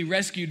need to be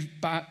rescued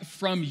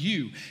from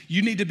you.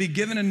 You need to be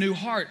given a new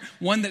heart,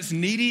 one that's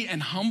needy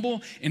and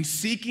humble and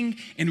seeking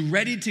and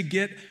ready to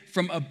get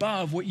from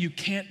above what you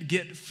can't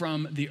get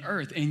from the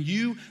earth. And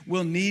you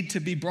will need to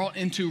be brought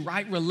into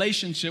right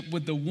relationship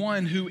with the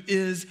one who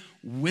is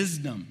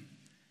wisdom.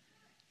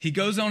 He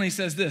goes on, he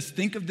says this,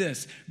 think of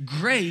this.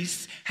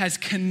 Grace has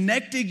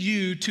connected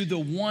you to the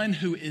one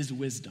who is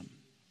wisdom.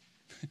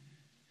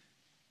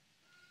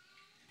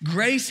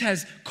 Grace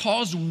has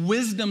caused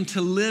wisdom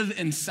to live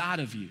inside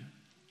of you.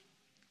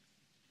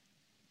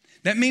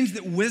 That means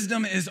that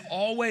wisdom is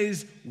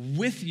always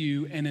with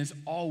you and is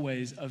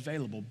always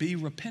available. Be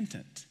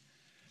repentant.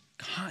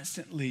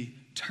 Constantly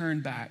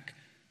turn back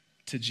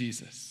to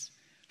Jesus.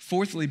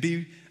 Thirdly,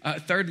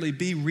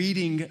 be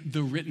reading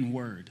the written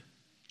word.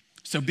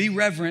 So be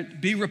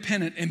reverent, be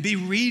repentant, and be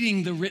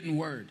reading the written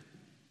word.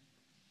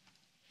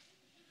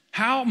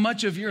 How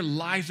much of your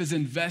life is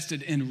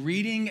invested in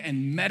reading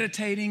and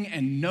meditating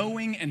and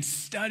knowing and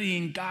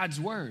studying God's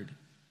word?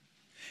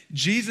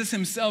 Jesus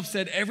himself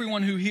said,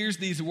 everyone who hears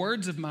these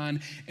words of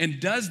mine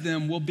and does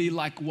them will be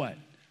like what?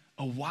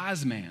 A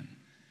wise man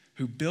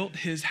who built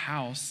his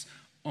house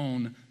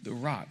on the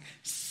rock.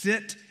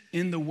 Sit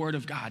in the word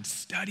of God,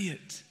 study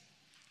it.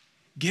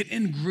 Get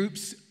in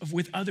groups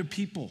with other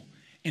people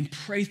and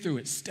pray through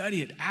it,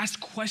 study it, ask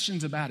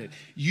questions about it.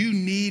 You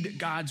need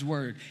God's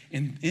word,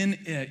 and in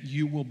it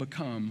you will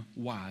become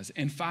wise.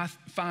 And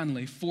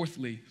finally,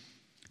 fourthly,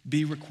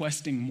 be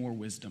requesting more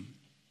wisdom.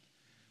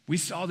 We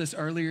saw this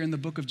earlier in the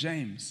book of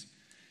James.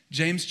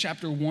 James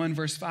chapter 1,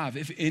 verse 5.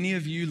 If any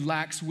of you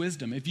lacks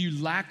wisdom, if you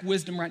lack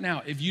wisdom right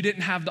now, if you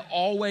didn't have the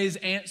always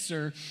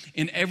answer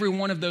in every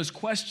one of those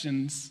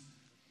questions,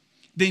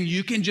 then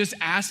you can just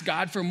ask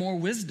God for more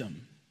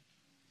wisdom.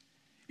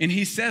 And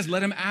he says,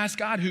 let him ask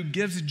God who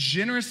gives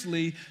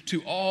generously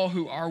to all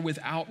who are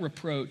without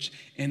reproach,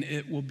 and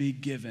it will be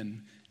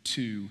given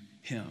to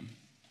him.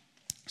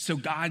 So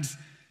God's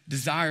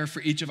desire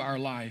for each of our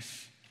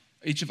lives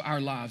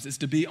is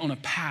to be on a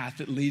path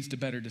that leads to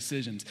better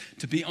decisions,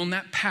 to be on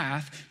that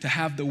path, to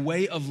have the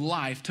way of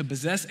life, to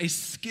possess a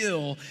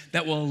skill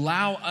that will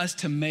allow us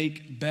to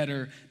make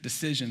better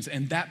decisions.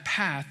 And that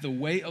path, the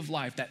way of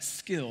life, that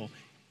skill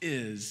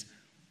is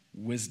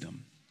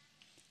wisdom.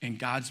 And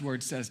God's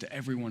word says to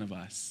every one of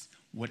us,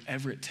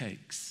 whatever it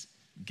takes,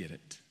 get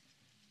it.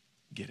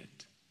 Get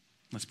it.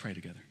 Let's pray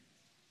together.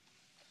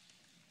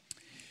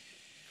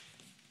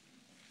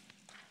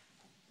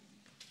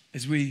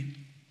 As we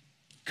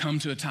come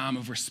to a time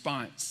of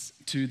response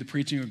to the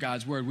preaching of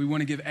God's word, we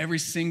want to give every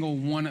single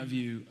one of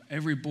you,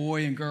 every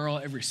boy and girl,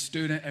 every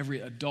student,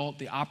 every adult,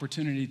 the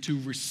opportunity to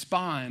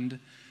respond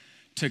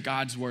to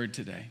God's word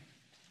today.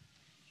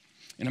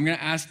 And I'm going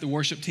to ask the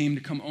worship team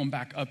to come on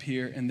back up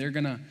here, and they're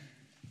going to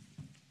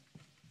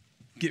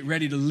get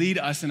ready to lead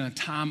us in a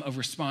time of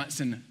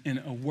response in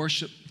a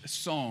worship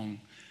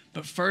song.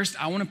 But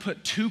first, I want to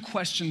put two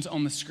questions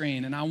on the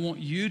screen, and I want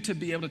you to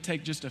be able to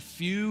take just a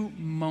few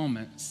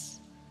moments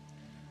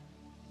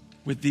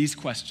with these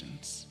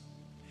questions.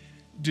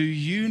 Do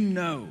you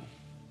know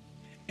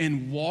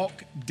and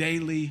walk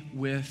daily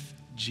with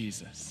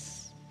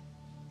Jesus?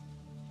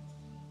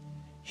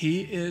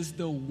 He is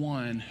the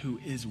one who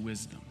is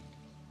wisdom.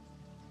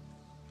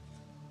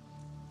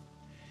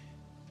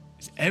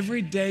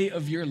 Every day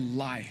of your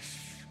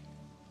life,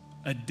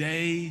 a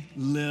day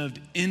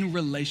lived in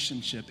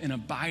relationship, in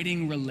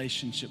abiding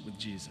relationship with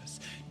Jesus.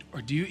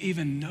 Or do you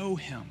even know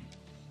him?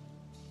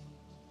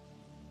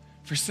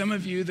 For some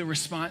of you, the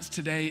response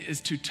today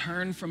is to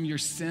turn from your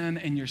sin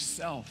and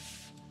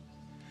yourself.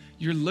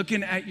 You're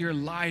looking at your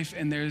life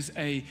and there's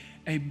a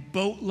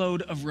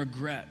boatload of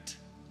regret.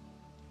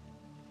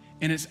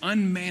 And it's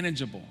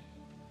unmanageable,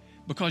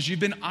 because you've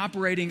been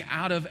operating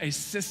out of a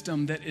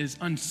system that is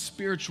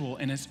unspiritual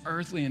and it's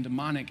earthly and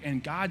demonic.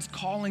 And God's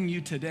calling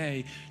you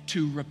today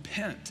to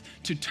repent,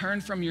 to turn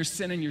from your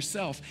sin and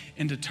yourself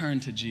and to turn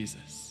to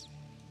Jesus.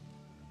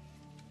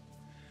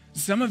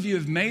 Some of you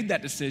have made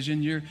that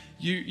decision.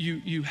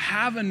 You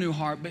have a new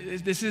heart, but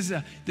this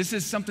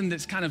is something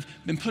that's kind of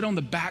been put on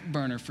the back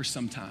burner for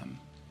some time.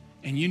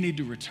 And you need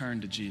to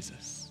return to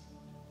Jesus.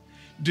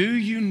 Do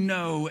you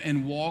know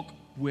and walk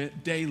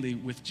daily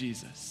with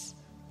Jesus,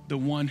 the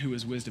one who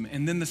is wisdom?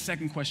 And then the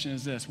second question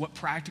is this: what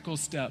practical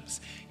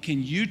steps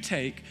can you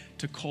take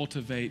to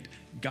cultivate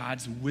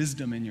God's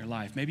wisdom in your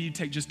life? Maybe you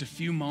take just a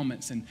few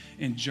moments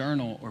and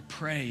journal or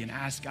pray and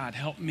ask God,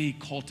 help me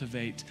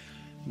cultivate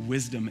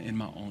wisdom in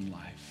my own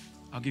life.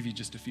 I'll give you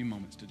just a few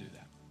moments to do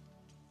that.